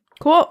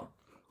 Cool.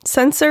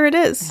 Censor it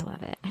is. I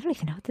love it. I don't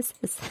even know what this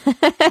is.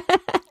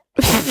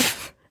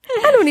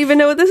 I don't even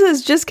know what this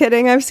is. Just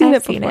kidding. I've seen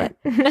it before.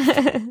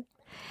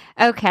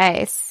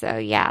 Okay. So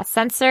yeah,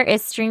 Censor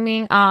is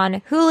streaming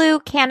on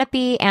Hulu,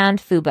 Kanopy, and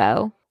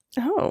Fubo.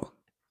 Oh.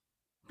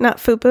 Not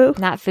Fubu?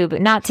 Not Fubu.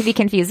 Not to be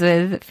confused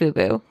with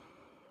Fubu.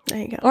 There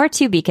you go. Or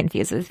to be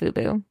confused with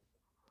Fubu.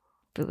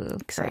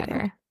 Fubu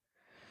forever.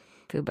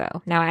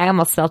 Fubo. Now I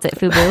almost spelt it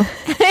Fubu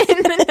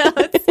in the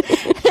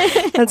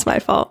notes. That's my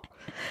fault.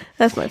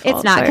 That's my fault.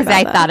 It's not, because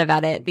I thought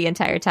about it the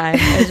entire time.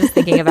 I was just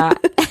thinking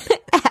about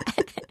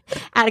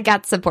I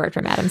got support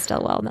from Adam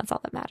Stillwell, and that's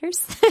all that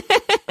matters.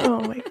 Oh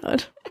my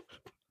god.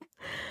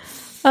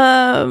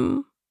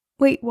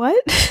 Wait,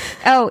 what?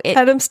 Oh,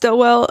 Adam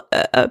Stillwell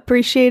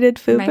appreciated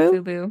Fubu? My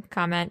Fubu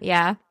comment,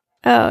 yeah.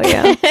 Oh,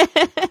 yeah.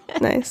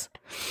 Nice.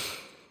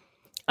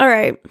 All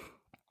right.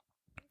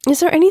 Is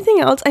there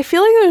anything else? I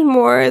feel like there's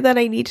more that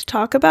I need to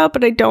talk about,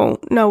 but I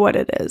don't know what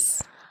it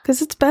is.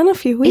 Because it's been a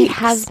few weeks. It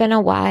has been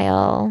a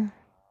while.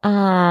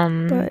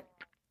 But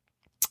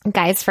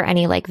guys, for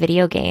any like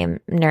video game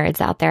nerds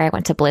out there, I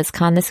went to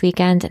BlizzCon this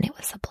weekend and it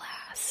was a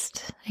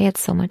blast. I had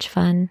so much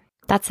fun.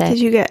 That's it.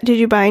 Did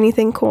you buy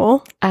anything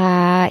cool?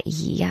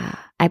 Yeah.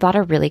 I bought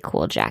a really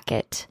cool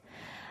jacket.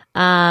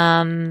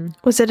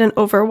 Was it an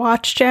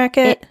Overwatch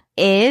jacket?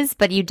 It is,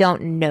 but you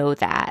don't know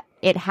that.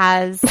 It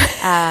has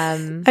I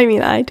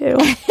mean, I do.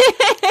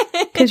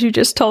 Because you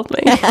just told me.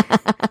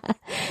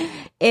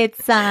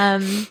 It's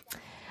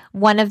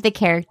one of the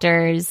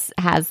characters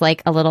has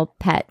like a little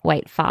pet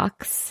white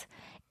fox.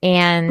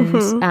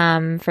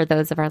 And for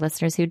those of our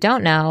listeners who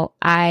don't know,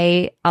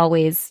 I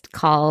always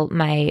call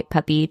my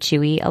puppy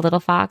Chewy a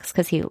little fox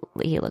because he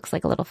looks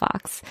like a little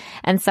fox.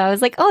 And so I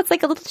was like, oh, it's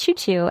like a little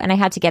choo-choo. And I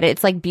had to get it.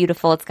 It's like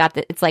beautiful.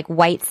 It's like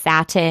white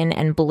satin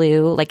and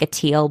blue, like a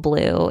teal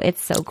blue.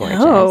 It's so gorgeous.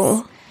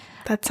 Oh,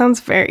 that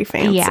sounds very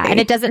fancy. Yeah. And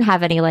it doesn't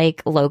have any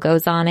like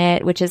logos on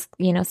it, which is,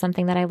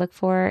 something that I look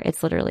for.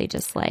 It's literally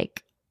just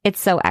like It's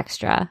so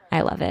extra.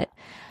 I love it.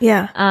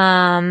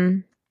 Yeah.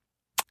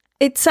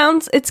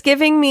 It's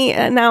giving me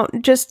now,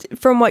 just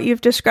from what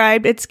you've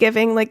described, it's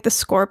giving like the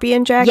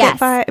scorpion jacket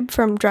vibe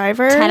from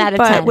Driver. 10 out of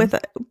 10.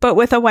 But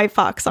with a white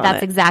fox on it.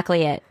 That's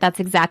exactly it. That's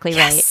exactly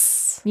right.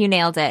 You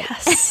nailed it.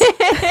 Yes.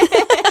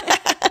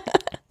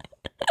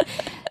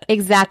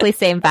 Exactly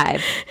same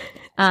vibe.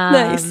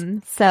 Nice.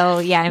 So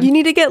yeah, you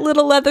need to get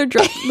little leather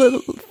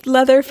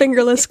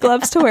fingerless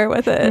gloves to wear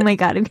with it. Oh my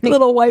god,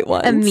 little white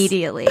ones.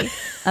 Immediately,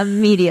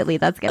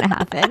 that's gonna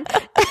happen.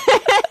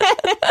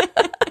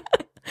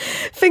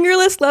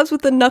 Fingerless gloves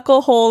with the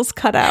knuckle holes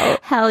cut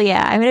out. Hell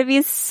yeah, I'm gonna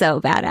be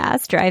so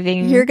badass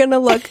driving. You're gonna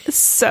look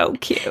so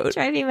cute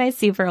driving my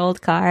super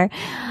old car.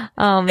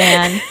 Oh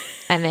man,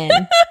 I'm in.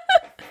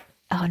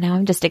 Oh, now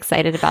I'm just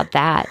excited about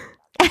that.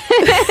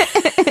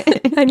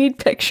 I need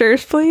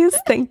pictures, please.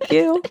 Thank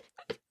you.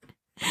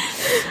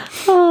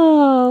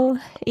 Oh,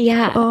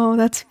 yeah. Oh,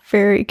 that's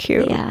very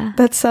cute. Yeah.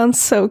 That sounds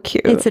so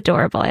cute. It's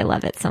adorable. I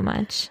love it so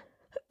much.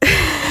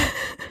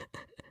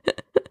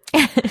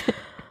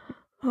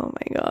 Oh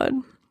my god.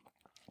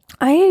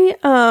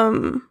 I've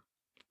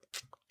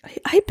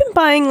been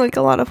buying like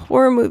a lot of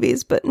horror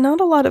movies, but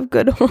not a lot of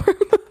good horror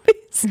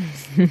movies.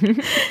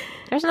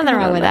 There's nothing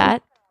wrong with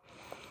that.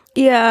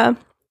 Yeah.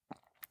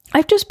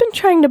 I've just been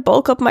trying to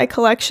bulk up my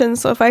collection,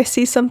 so if I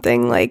see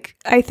something like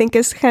I think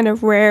is kind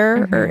of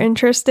rare or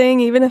interesting,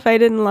 even if I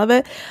didn't love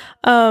it,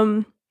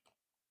 I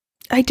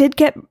did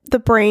get The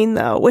Brain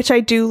though, which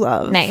I do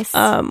love. Nice.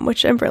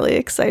 Which I'm really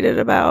excited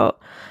about.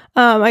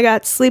 I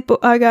got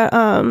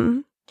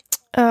Sleepover.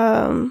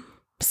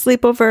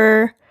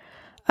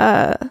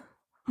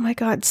 My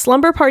God,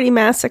 Slumber Party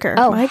Massacre.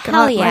 Oh my hell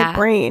God, yeah. My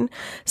brain.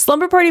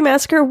 Slumber Party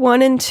Massacre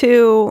 1 and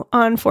 2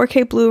 on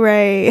 4K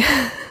Blu-ray.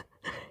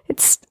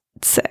 It's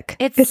sick.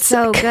 It's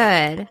so sick.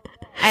 Good.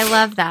 I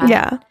love that.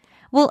 Yeah.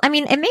 Well, I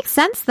mean, it makes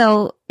sense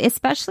though,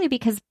 especially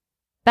because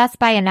Best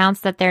Buy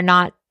announced that they're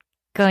not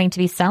going to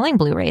be selling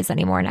Blu-rays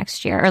anymore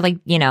next year, or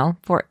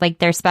for like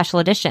their special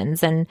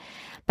editions. And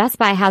Best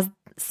Buy has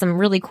some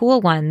really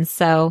cool ones,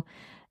 so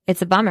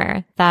it's a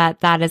bummer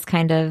that is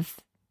kind of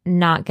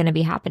not going to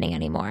be happening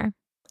anymore.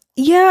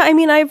 Yeah, I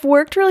mean, I've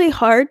worked really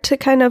hard to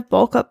kind of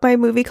bulk up my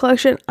movie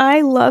collection. I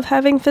love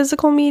having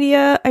physical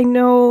media. I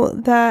know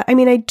that, I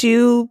mean, I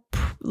do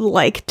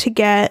like to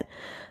get,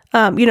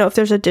 if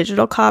there's a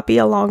digital copy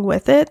along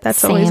with it, that's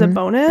Same. Always a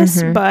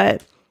bonus.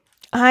 But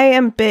I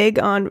am big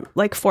on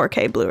like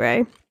 4K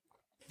Blu-ray.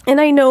 And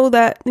I know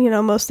that,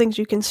 most things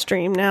you can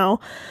stream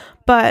now.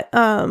 But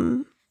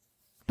when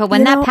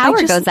that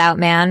power goes out,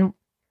 man,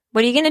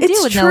 what are you going to do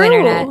with no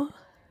internet?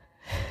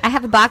 I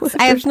have a box. If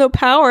there's no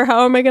power,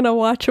 how am I going to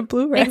watch a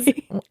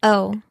Blu-ray?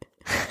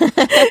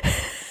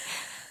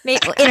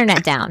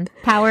 Internet down.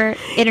 Power,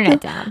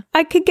 internet down.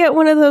 I could get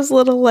one of those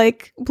little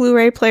like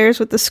Blu-ray players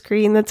with the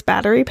screen that's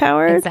battery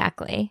powered.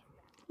 Exactly.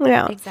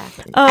 Yeah.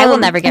 Exactly. I will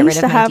never get rid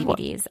of my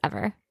DVDs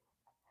ever.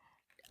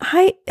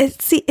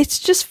 It's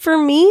just, for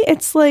me,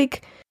 it's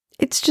like,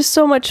 it's just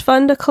so much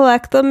fun to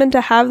collect them and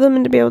to have them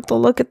and to be able to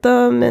look at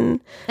them.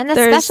 And the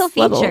special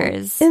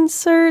features.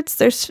 Inserts.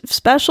 There's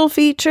special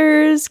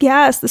features.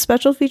 Yes, the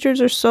special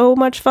features are so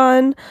much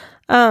fun.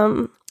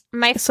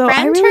 My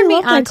friend turned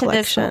me on to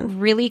this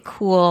really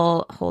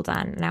cool, hold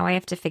on, now I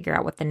have to figure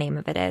out what the name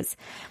of it is.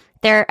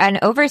 They're an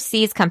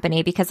overseas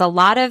company because a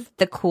lot of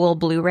the cool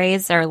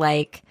Blu-rays are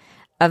like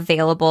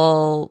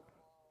available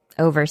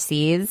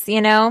overseas,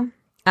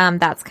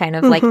 that's kind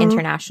of like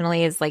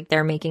internationally is like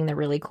they're making the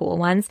really cool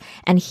ones.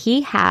 And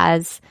he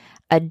has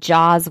a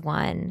Jaws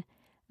one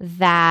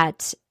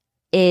that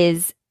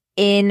is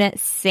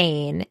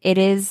insane. It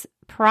is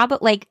probably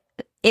like,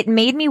 it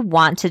made me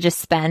want to just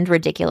spend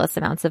ridiculous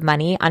amounts of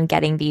money on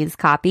getting these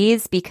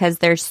copies because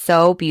they're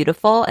so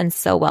beautiful and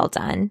so well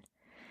done.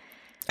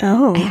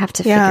 Oh, I have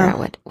to figure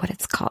out what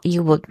it's called.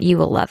 You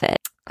will love it.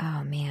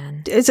 Oh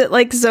man. Is it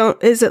like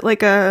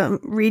a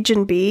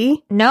region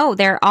B? No,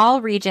 they're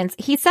all regions.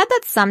 He said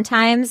that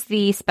sometimes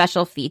the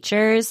special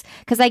features,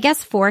 because I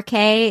guess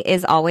 4K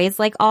is always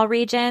like all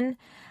region.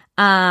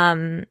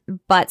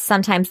 But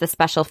sometimes the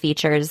special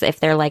features, if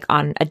they're like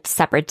on a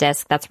separate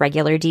disc that's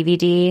regular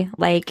DVD,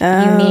 like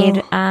you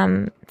need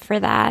for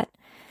that.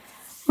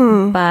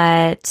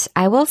 But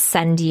I will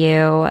send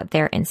you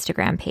their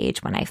Instagram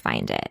page when I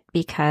find it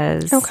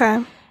because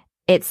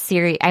it's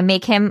serious. I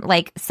make him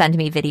like send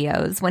me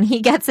videos when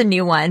he gets a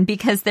new one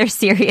because they're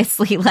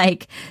seriously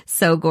like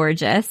so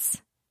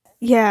gorgeous.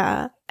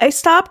 Yeah. I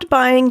stopped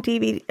buying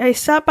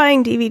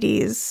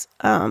DVDs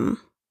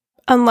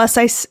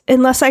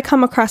unless I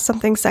come across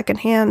something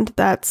secondhand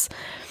that's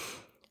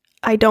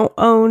I don't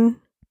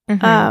own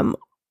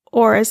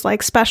or is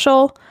like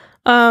special.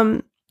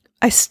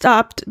 I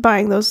stopped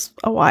buying those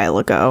a while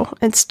ago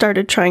and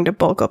started trying to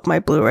bulk up my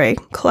Blu-ray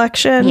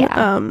collection.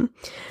 Yeah.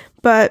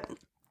 But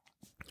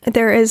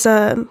there is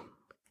a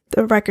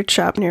record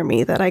shop near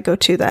me that I go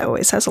to that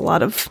always has a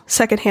lot of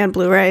secondhand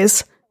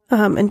Blu-rays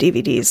and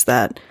DVDs.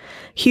 That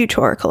huge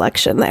horror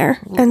collection there,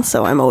 and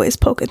so I'm always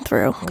poking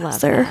through.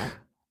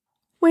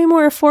 way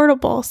more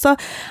affordable. So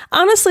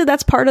honestly,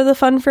 that's part of the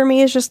fun for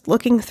me, is just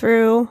looking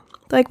through.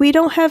 Like, we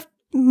don't have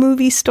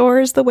movie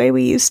stores the way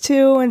we used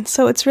to, and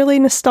so it's really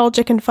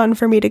nostalgic and fun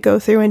for me to go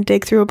through and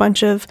dig through a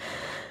bunch of,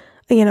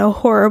 you know,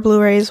 horror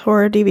Blu-rays,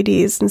 horror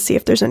DVDs, and see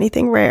if there's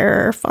anything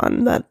rare or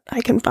fun that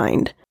I can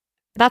find.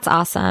 That's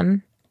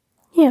awesome.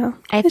 Yeah.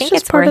 I think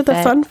just it's part worth of the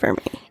it. fun for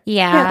me.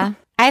 Yeah.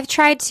 I've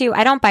tried to,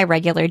 I don't buy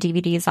regular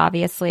DVDs,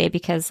 obviously,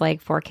 because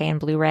like 4K and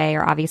Blu-ray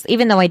are obviously,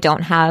 even though I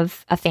don't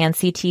have a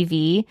fancy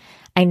TV,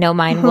 I know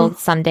mine will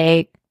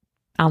someday,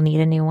 I'll need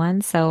a new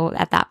one. So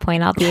at that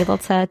point, I'll be able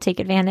to take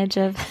advantage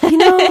of. You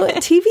know,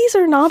 TVs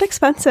are not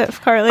expensive,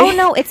 Carly. Oh,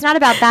 no, it's not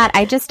about that.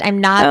 I'm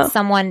not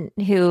someone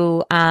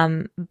who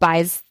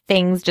buys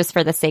things just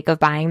for the sake of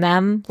buying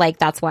them. Like,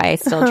 that's why I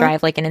still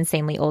drive like an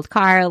insanely old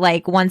car.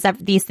 Like, once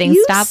these things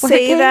stop working.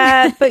 You say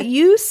that, but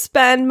you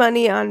spend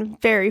money on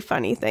very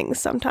funny things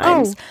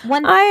sometimes. Oh,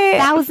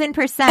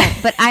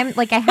 1,000%. But I'm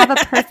like, I have a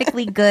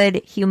perfectly good,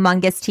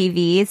 humongous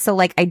TV. So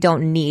like, I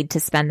don't need to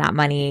spend that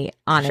money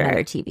on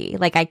another TV.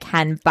 Like, I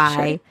can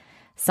buy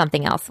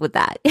something else with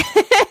that.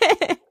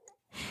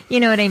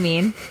 You know what I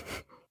mean?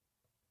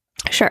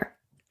 Sure.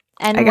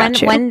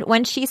 And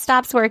when she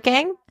stops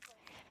working,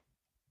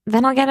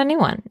 then I'll get a new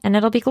one, and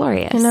it'll be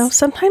glorious. You know,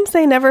 sometimes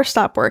they never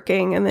stop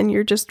working, and then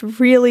you're just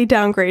really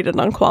downgraded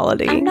on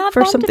quality. I'm not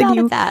for bummed something about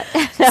you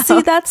that. See,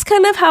 that's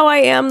kind of how I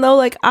am, though.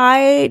 Like,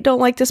 I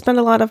don't like to spend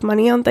a lot of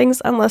money on things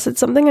unless it's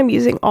something I'm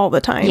using all the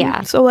time.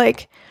 Yeah. So,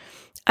 like,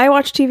 I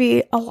watch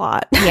TV a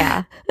lot.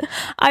 Yeah.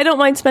 I don't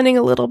mind spending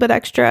a little bit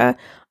extra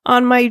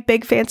on my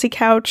big fancy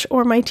couch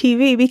or my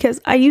TV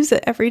because I use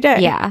it every day.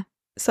 Yeah.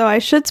 So I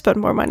should spend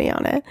more money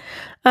on it.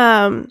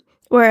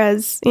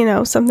 Whereas, you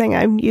know, something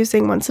I'm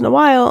using once in a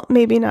while,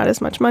 maybe not as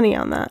much money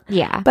on that.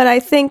 Yeah. But I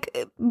think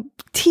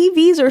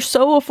TVs are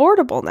so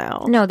affordable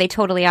now. No, they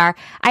totally are.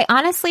 I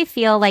honestly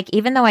feel like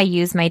even though I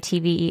use my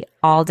TV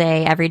all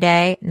day, every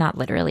day, not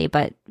literally,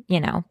 but, you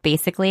know,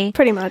 basically.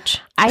 Pretty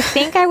much. I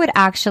think I would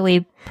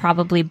actually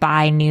probably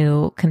buy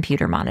new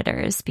computer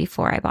monitors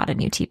before I bought a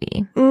new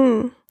TV.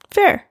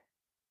 Fair.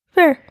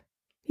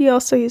 You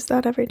also use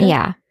that every day.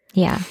 Yeah.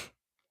 Yeah.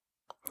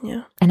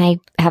 Yeah. And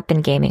I have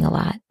been gaming a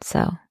lot,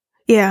 so.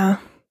 Yeah,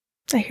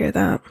 I hear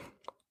that.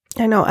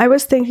 I know. I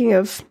was thinking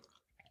of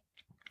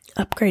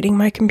upgrading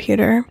my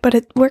computer, but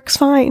it works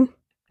fine.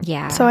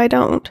 Yeah. So I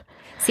don't.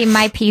 See,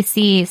 my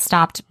PC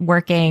stopped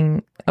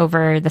working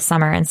over the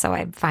summer, and so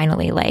I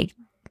finally, like,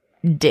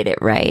 did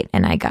it right,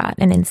 and I got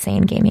an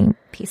insane gaming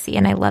PC,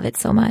 and I love it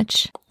so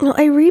much. Well,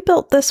 I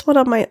rebuilt this one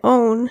on my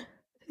own.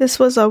 This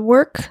was a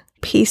work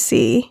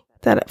PC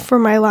that for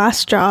my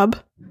last job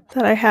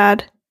that I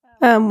had.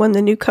 When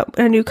a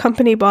new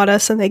company bought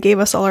us and they gave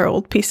us all our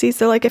old PCs,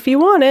 they're like, if you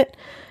want it,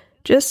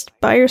 just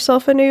buy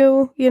yourself a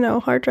new, you know,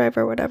 hard drive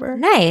or whatever.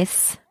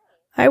 Nice.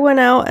 I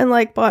went out and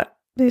like bought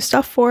new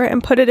stuff for it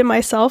and put it in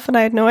myself, and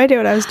I had no idea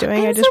what I was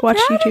doing. I just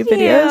watched YouTube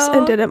videos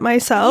and did it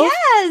myself.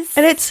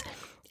 Yes.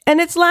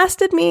 And it's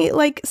lasted me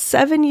like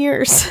 7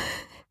 years.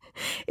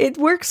 It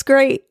works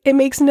great. It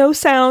makes no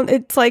sound.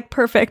 It's like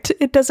perfect.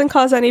 It doesn't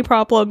cause any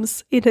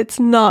problems. It's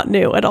not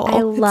new at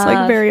all. It's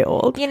like very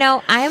old. You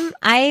know,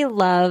 I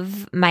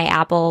love my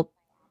Apple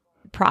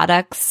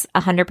products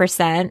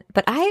 100%,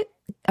 but I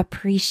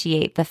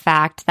appreciate the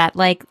fact that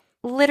like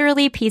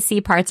literally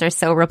PC parts are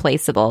so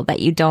replaceable that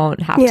you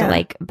don't have to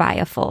like buy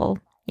a full,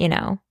 you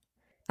know,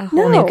 a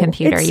whole new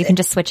computer. You can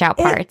just switch out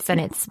parts and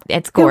it's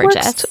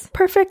gorgeous.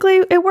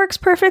 It works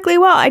perfectly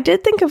well. I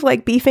did think of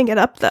like beefing it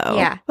up though.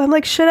 Yeah. I'm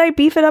like, should I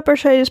beef it up or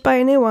should I just buy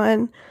a new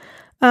one?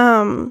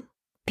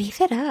 Beef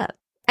it up.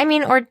 I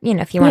mean, or, you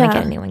know, if you want to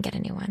get a new one, get a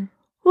new one.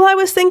 Well, I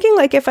was thinking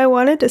like if I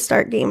wanted to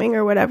start gaming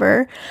or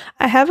whatever,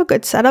 I have a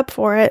good setup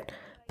for it,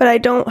 but I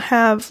don't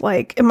have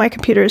like, my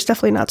computer is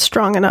definitely not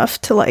strong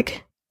enough to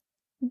like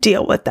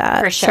deal with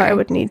that. For sure. So I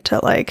would need to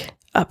like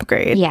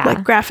upgrade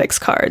like graphics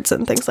cards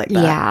and things like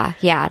that.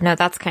 Yeah. No,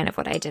 that's kind of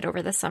what I did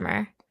over the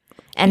summer.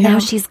 And now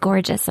she's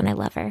gorgeous and I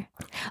love her.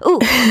 Ooh,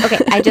 okay.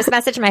 I just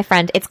messaged my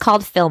friend. It's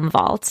called Film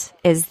Vault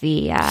is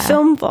the...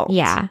 Film Vault?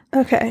 Yeah.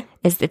 Okay.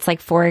 It's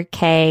like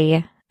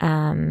 4K.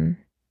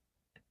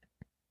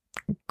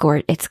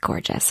 It's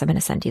gorgeous. I'm going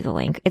to send you the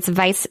link. It's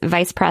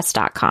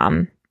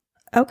vicepress.com.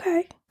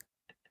 Okay.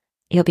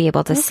 You'll be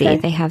able to see.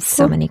 They have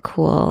so many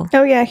cool...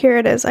 Oh, yeah. Here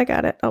it is. I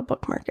got it. I'll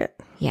bookmark it.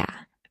 Yeah.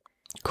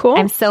 Cool.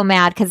 I'm so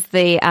mad because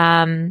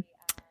the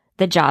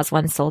Jaws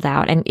one sold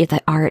out, and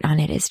the art on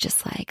it is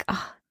just like,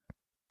 oh,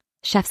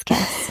 chef's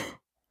kiss.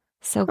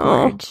 So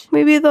gorge.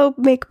 Maybe they'll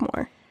make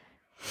more.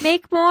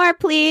 Make more,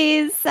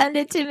 please. Send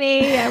it to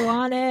me. I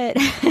want it.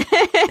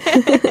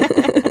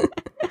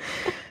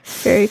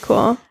 Very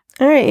cool.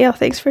 All right. Yeah.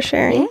 Thanks for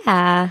sharing.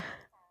 Yeah.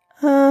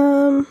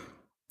 All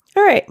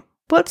right.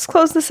 Let's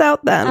close this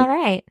out then. All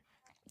right.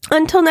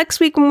 Until next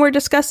week when we're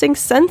discussing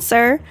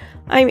Censor,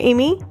 I'm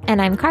Amy.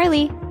 And I'm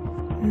Carly.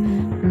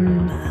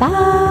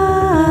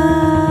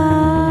 Bye.